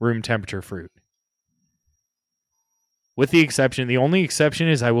like room temperature fruit. With the only exception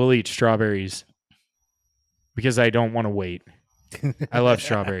is I will eat strawberries because I don't want to wait. I love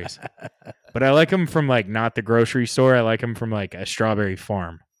strawberries. But I like them from like not the grocery store. I like them from like a strawberry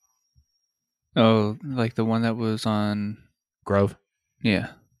farm. Oh, like the one that was on. Grove. Yeah.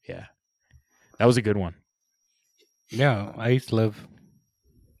 Yeah. That was a good one. Yeah, I used to live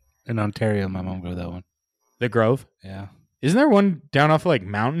in Ontario. My mom grew that one. The Grove. Yeah. Isn't there one down off like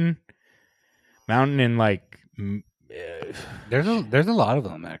Mountain and like There's a lot of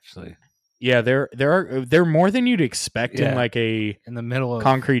them actually. yeah, they're more than you'd expect in Yeah. like a In the middle of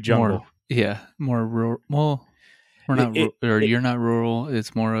concrete jungle. More rural. Well, we're not, you're not rural.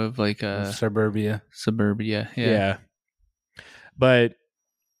 It's more of like a suburbia. suburbia. Yeah. But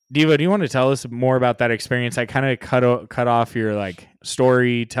Diva, do you want to tell us more about that experience? I kind of cut off your like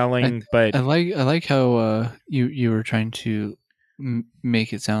storytelling, but I like how you were trying to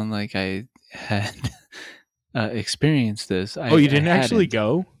make it sound like I had experienced this. you didn't actually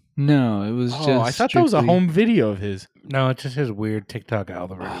go? No, it was just. I thought that was a home video of his. No, it's just his weird TikTok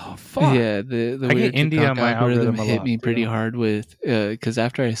algorithm. Oh fuck! Yeah, the I weird get India TikTok on my algorithm algorithm a hit lot, me pretty too. hard with because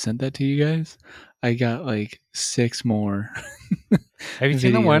after I sent that to you guys, I got like 6 more. Have you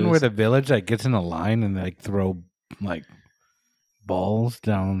seen the one videos. where the village like gets in a line and they like throw like balls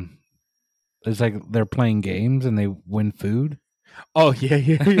down? It's like they're playing games and they win food. Oh yeah.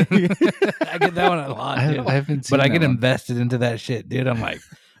 I get that one a lot, I dude. haven't seen But I that get one. invested into that shit, dude. I'm like,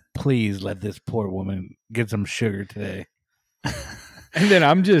 please let this poor woman get some sugar today. And then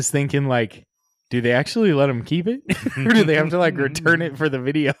I'm just thinking, like, do they actually let him keep it, or do they have to like return it for the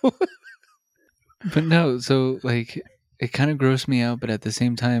video? But no, so like it kind of grossed me out, but at the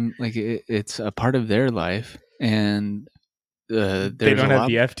same time, like it's a part of their life, and They there's don't a have lot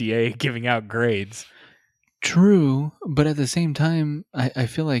the FDA giving out grades. true, but at the same time, I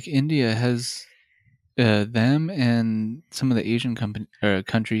feel like India has them and some of the Asian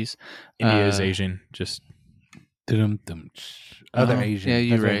countries. India is Asian. Just Other Oh, Asian. yeah,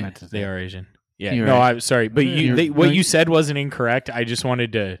 you're That's what I right. meant to say. they are Asian. Yeah. You're No, right. I'm sorry, but You're- what no, you said wasn't incorrect. I just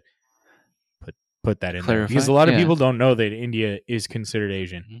wanted to put that in there Clarify? because a lot of Yeah. people don't know that India is considered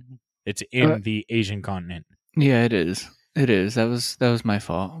Asian. Mhm. It's in the Asian continent. Yeah, it is. It is. That was my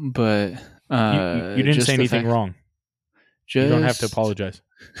fault, but You didn't just say the anything fact- wrong. Just, You don't have to apologize.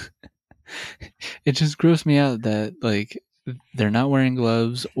 It just grossed me out that like they're not wearing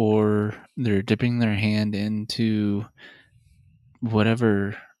gloves or they're dipping their hand into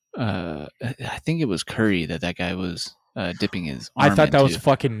whatever. I think it was curry that guy was dipping his arm I thought that was into.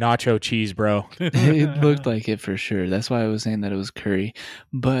 fucking nacho cheese, bro. It looked like it for sure. That's why I was saying that it was curry.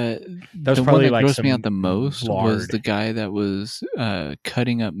 But That was the probably one that like grossed me some out the most was lard. the guy that was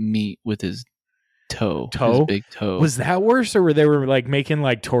cutting up meat with his toe, Toe? his big toe. Was that worse, or they were like making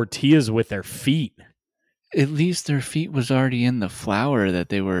like tortillas with their feet? At least their feet was already in the flour that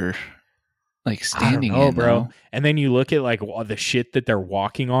they were like standing I don't know, in, bro. though. And then you look at like the shit that they're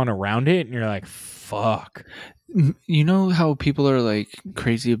walking on around it, and you're like, fuck. You know how people are like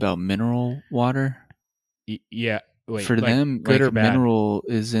crazy about mineral water? Yeah. Wait, For like, them, good like or bad? mineral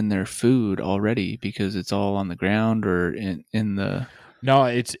is in their food already because it's all on the ground or in the. No,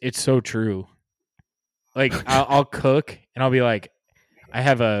 it's so true. Like I'll cook and I'll be like, I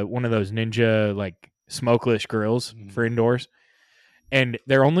have one of those Ninja like smokeless grills for indoors, and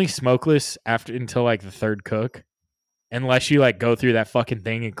they're only smokeless until like the third cook, unless you like go through that fucking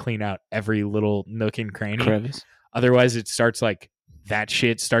thing and clean out every little nook and cranny. Crevice. Otherwise, it starts like that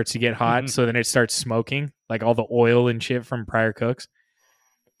shit starts to get hot, so then it starts smoking like all the oil and shit from prior cooks.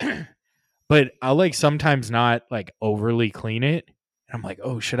 But I'll like sometimes not like overly clean it. And I'm like,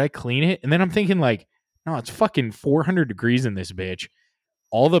 oh, should I clean it? And then I'm thinking like, no, it's fucking 400 degrees in this bitch.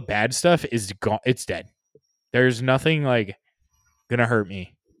 All the bad stuff is gone. It's dead. There's nothing like gonna hurt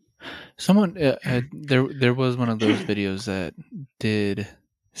me. Someone there was one of those videos that did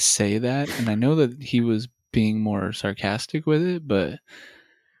say that, and I know that he was being more sarcastic with it, but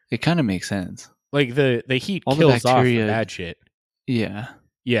it kind of makes sense. Like the heat All the kills off the bacteria- bad shit. Yeah.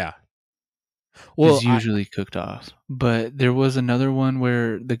 Yeah. Well, Is usually cooked off. But there was another one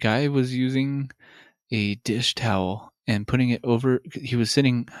where the guy was using a dish towel and putting it over. He was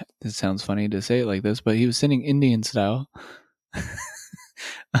sitting. It sounds funny to say it like this, but he was sitting Indian style.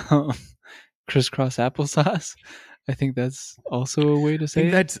 Crisscross applesauce. I think that's also a way to say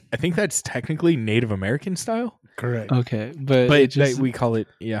it. I think that's technically Native American style. Correct. Okay, but But it just, we call it,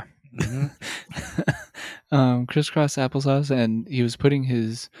 yeah. crisscross applesauce, and he was putting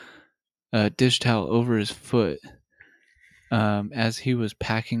his dish towel over his foot as he was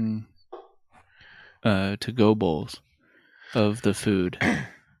packing to-go bowls of the food,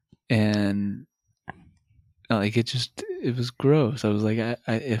 and like it was gross. I was like, I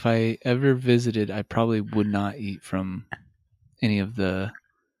if I ever visited, I probably would not eat from any of the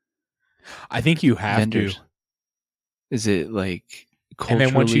I think you have vendors. to. Is it like And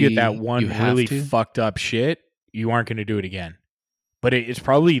then once you get that culturally one you have really to? fucked up shit, you aren't going to do it again. But it's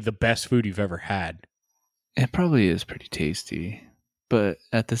probably the best food you've ever had. It probably is pretty tasty, but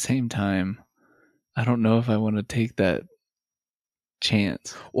at the same time, I don't know if I want to take that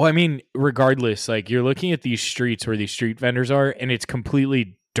chance. Well, I mean, regardless, like you're looking at these streets where these street vendors are, and it's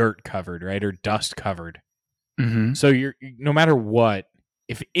completely dirt covered, right? Or dust covered. Mm-hmm. So you're no matter what,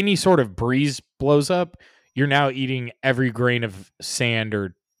 if any sort of breeze blows up, you're now eating every grain of sand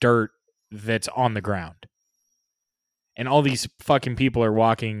or dirt that's on the ground. and all these fucking people are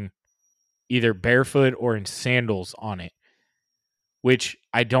walking either barefoot or in sandals on it, which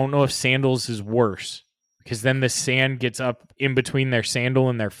I don't know if sandals is worse because then the sand gets up in between their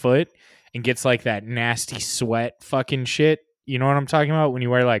sandal and their foot and gets like that nasty sweat fucking shit. You know what I'm talking about when you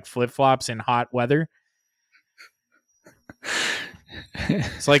wear like flip-flops in hot weather?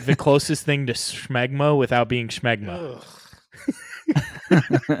 It's like the closest thing to schmegma without being schmegma.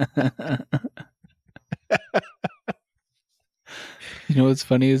 You know what's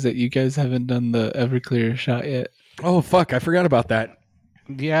funny is that you guys haven't done the Everclear shot yet. Oh, fuck. I forgot about that.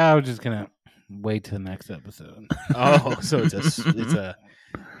 Yeah, I was just gonna wait to the next episode. Oh, so it's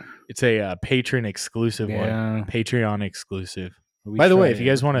a patron exclusive one. Patreon exclusive. By the way, if you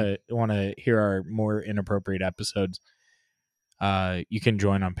guys want to hear our more inappropriate episodes, you can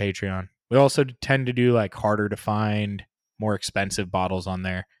join on Patreon. We also tend to do like harder to find, more expensive bottles on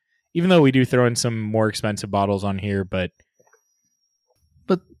there. Even though we do throw in some more expensive bottles on here, but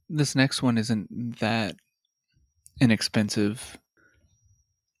this next one isn't that inexpensive.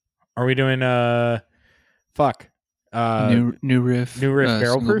 Are we doing New riff barrel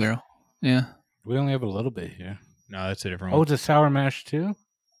single proof? barrel. Yeah. We only have a little bit here. No, that's a different Oh, one. it's a sour mash too?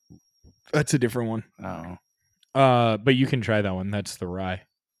 That's a different one. Oh. But you can try that one. That's the rye.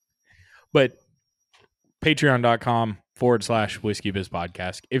 But patreon.com/Whiskey Biz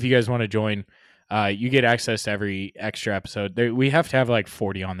Podcast. If you guys want to join, you get access to every extra episode. We have to have like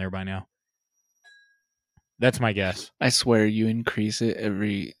 40 on there by now. That's my guess. I swear you increase it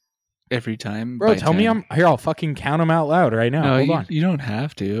every time. Bro, by tell me 10. I'm here. I'll fucking count them out loud right now. No, Hold on. You don't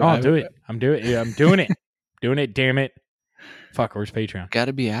have to. Oh, I'll do it. I'm doing it. Doing it. Damn it. Fuck, where's Patreon? Got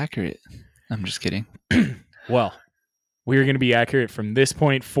to be accurate. I'm just kidding. Well, we are going to be accurate from this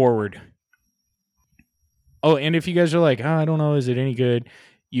point forward. Oh, and if you guys are like, I don't know, is it any good?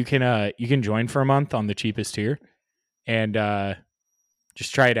 You can join for a month on the cheapest tier and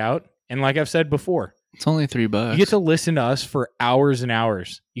just try it out. And like I've said before, It's only $3. you get to listen to us for hours and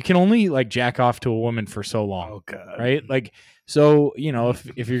hours. You can only like jack off to a woman for so long. Oh god. Right? Like, so, you know,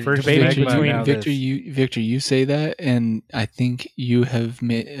 if you're First debating segment between now. Victor, you say that, and I think you have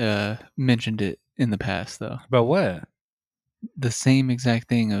mentioned it in the past, though. But what? The same exact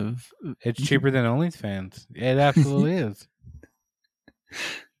thing of It's cheaper than OnlyFans. It absolutely is.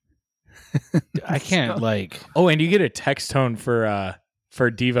 I can't Oh, and you get a text tone for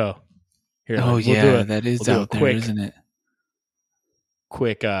Devo. Here, oh we'll do yeah, that is we'll do a out there, quick- isn't it?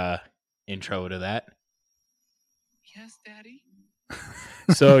 quick intro to that. Yes, Daddy.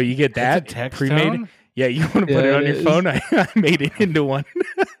 So you get that That's a text pre-made. tone? Yeah, you want to put Yeah, it on it your is. phone. I made it into one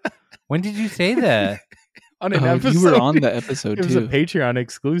When did you say that? on an Oh, episode. you were on the episode It was a too, Patreon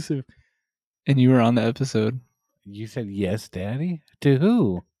exclusive. and you were on the episode. You said yes, Daddy? To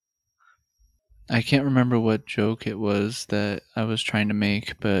who? I can't remember what joke it was that I was trying to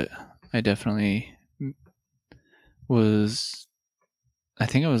make, but I definitely was. I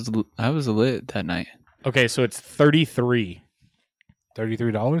think I was lit that night. Okay, so it's 33.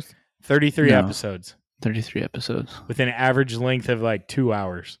 $33? 33 No. episodes 33 episodes. with an average length of like 2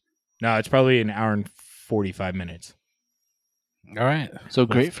 hours. No, it's probably an hour and 45 minutes. All right. So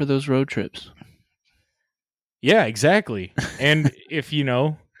great for those road trips. Yeah, exactly. And if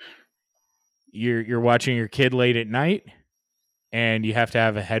you're watching your kid late at night and you have to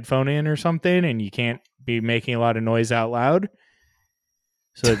have a headphone in or something and you can't be making a lot of noise out loud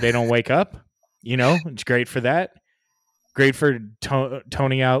so that they don't wake up, it's great for that. Great for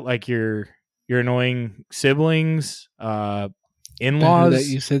toning out like your annoying siblings, Better in-laws, that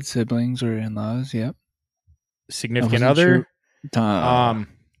you said siblings or in-laws. Yep. significant I wasn't other.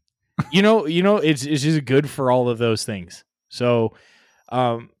 It's just good for all of those things. So,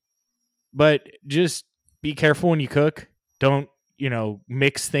 but just be careful when you cook. Don't,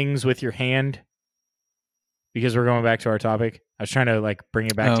 mix things with your hand because we're going back to our topic. I was trying to like bring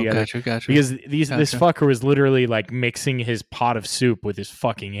it back together Gotcha. because this Gotcha. fucker was literally like mixing his pot of soup with his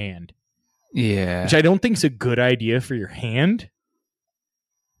fucking hand, Yeah, which I don't think is a good idea for your hand.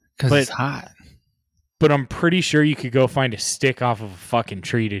 because but- it's hot. But I'm pretty sure you could go find a stick off of a fucking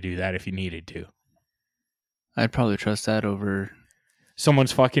tree to do that if you needed to. I'd probably trust that over.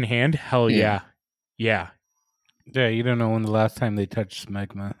 Someone's fucking hand? Hell yeah. Yeah. Yeah, you don't know when the last time they touched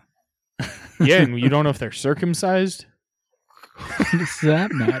smegma. Yeah, and you don't know if they're circumcised Does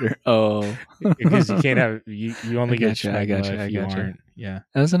that matter? Oh, because you can't have you only I get gotcha, I schmegma gotcha, if I you gotcha. aren't. Yeah.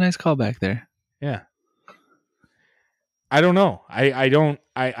 that was a nice callback there. Yeah. I don't know.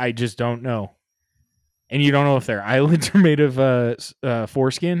 I just don't know. And you don't know if their eyelids are made of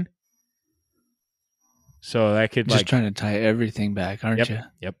foreskin. So that could Just trying to tie everything back, aren't Yep. you?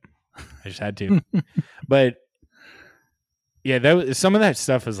 Yep. I just had to. But Yeah, some of that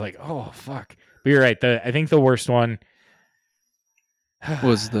stuff is like, oh fuck. But you're right. I think the worst one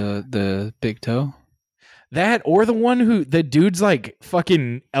Was the big toe? that, or the one who the dude's like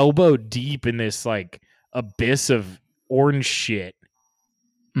fucking elbow deep in this like abyss of orange shit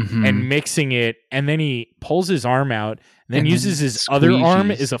Mm-hmm. and mixing it, and then he pulls his arm out and then And uses then his other arm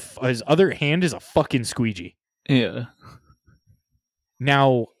squeegees. his other hand is a fucking squeegee. Yeah.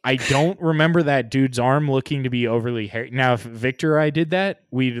 Now, I don't remember that dude's arm looking to be overly hairy. Now, if Victor or I did that,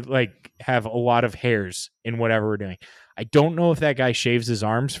 we'd like have a lot of hairs in whatever we're doing. I don't know if that guy shaves his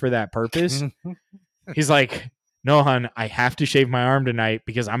arms for that purpose. He's like, no, hun, I have to shave my arm tonight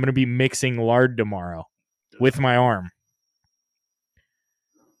because I'm going to be mixing lard tomorrow with my arm.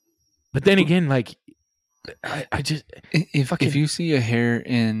 But then again, like, I just... If you see a hair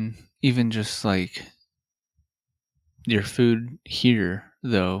in even just like your food here,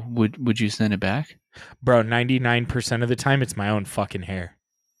 though, would you send it back? Bro, 99% of the time, it's my own fucking hair.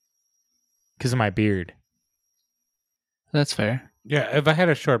 Because of my beard. That's fair. Yeah, if I had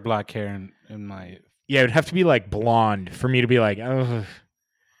a short black hair in my... Yeah, it would have to be like blonde for me to be like, oh...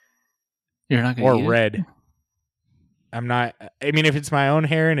 You're not gonna Or eat red. It? I'm not... I mean, if it's my own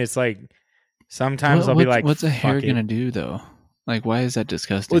hair and it's like... Sometimes I'll be like, what's a hair fuck it. gonna do though? Like, why is that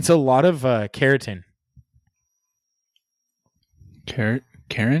disgusting? Well, it's a lot of keratin. Keratin?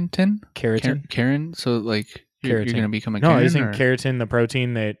 Keratin? Karen? So, like, you're Keratin. going to become a No, Karen? isn't or- keratin the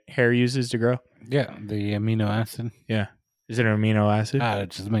protein that hair uses to grow? Yeah, the amino acid. Yeah. Is it an amino acid?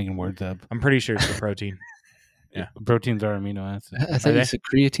 Just making words up. I'm pretty sure it's a protein. Yeah. Proteins are amino acids. I thought they? you said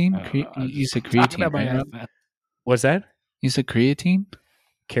creatine? You said creatine, right, Rob? What's that? You said creatine?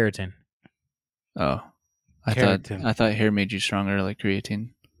 Keratin. Oh. Keratin. I thought hair made you stronger like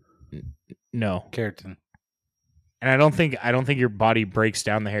creatine. No. Keratin. And I don't think your body breaks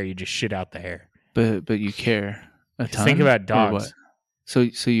down the hair. You just shit out the hair. But you care a ton? Think about or dogs.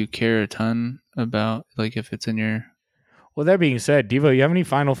 what? So you care a ton about, like, if it's in your... Well, that being said, Devo, you have any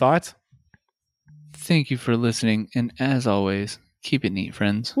final thoughts? Thank you for listening, and as always, keep it neat,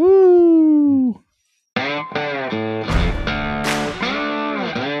 friends. Woo!